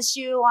going to miss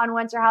you on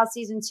Winter House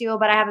Season 2,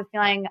 but I have a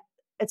feeling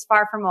it's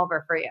far from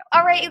over for you.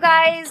 All right, you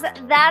guys,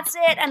 that's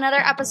it. Another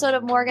episode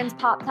of Morgan's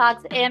Pop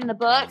Talks in the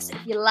books.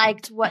 If you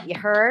liked what you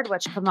heard,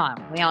 which, come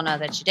on, we all know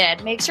that you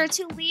did, make sure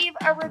to leave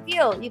a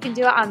review. You can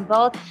do it on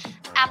both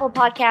Apple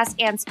Podcasts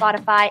and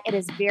Spotify. It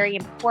is very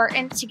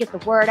important to get the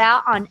word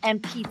out on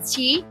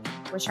MPT.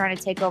 We're trying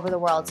to take over the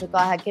world. So go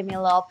ahead, give me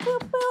a little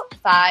boop, boop,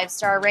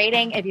 5-star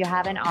rating if you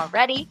haven't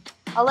already.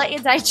 I'll let you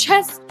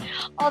digest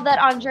all that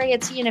Andrea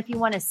T. And if you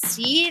want to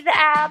see the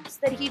abs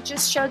that he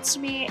just showed to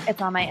me,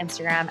 it's on my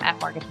Instagram at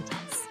Morgan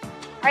Pettis. All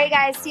right,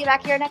 guys. See you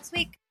back here next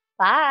week.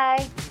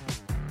 Bye.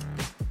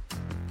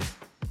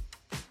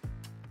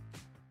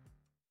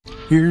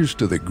 Here's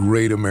to the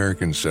great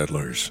American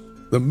settlers,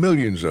 the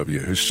millions of you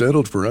who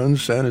settled for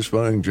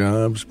unsatisfying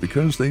jobs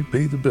because they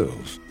pay the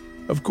bills.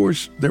 Of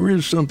course, there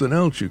is something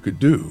else you could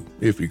do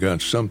if you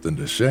got something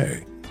to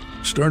say.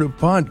 Start a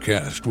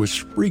podcast with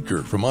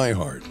Spreaker from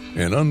iHeart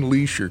and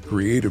unleash your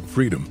creative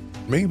freedom.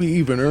 Maybe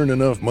even earn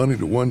enough money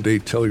to one day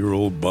tell your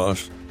old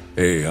boss,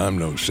 "Hey, I'm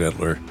no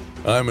settler.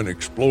 I'm an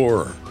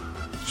explorer."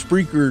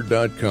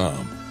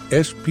 Spreaker.com.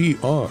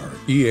 Spreaker.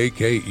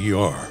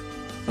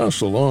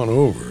 Hustle on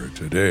over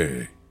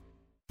today.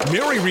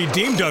 Mary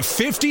redeemed a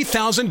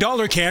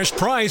 $50,000 cash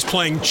prize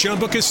playing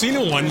Chumba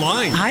Casino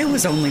online. I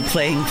was only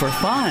playing for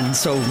fun,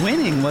 so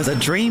winning was a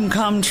dream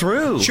come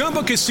true.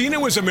 Chumba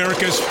Casino is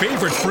America's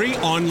favorite free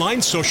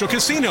online social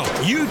casino.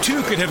 You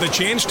too could have the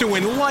chance to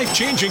win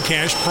life-changing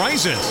cash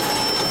prizes.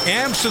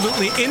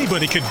 Absolutely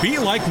anybody could be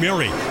like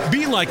Mary.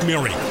 Be like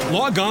Mary.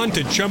 Log on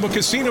to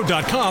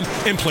ChumbaCasino.com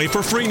and play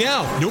for free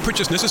now. No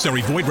purchase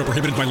necessary. Void where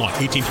prohibited by law.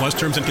 18 plus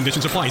terms and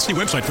conditions apply. See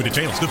website for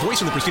details. The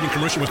voice in the preceding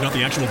commercial was not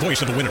the actual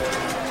voice of the winner.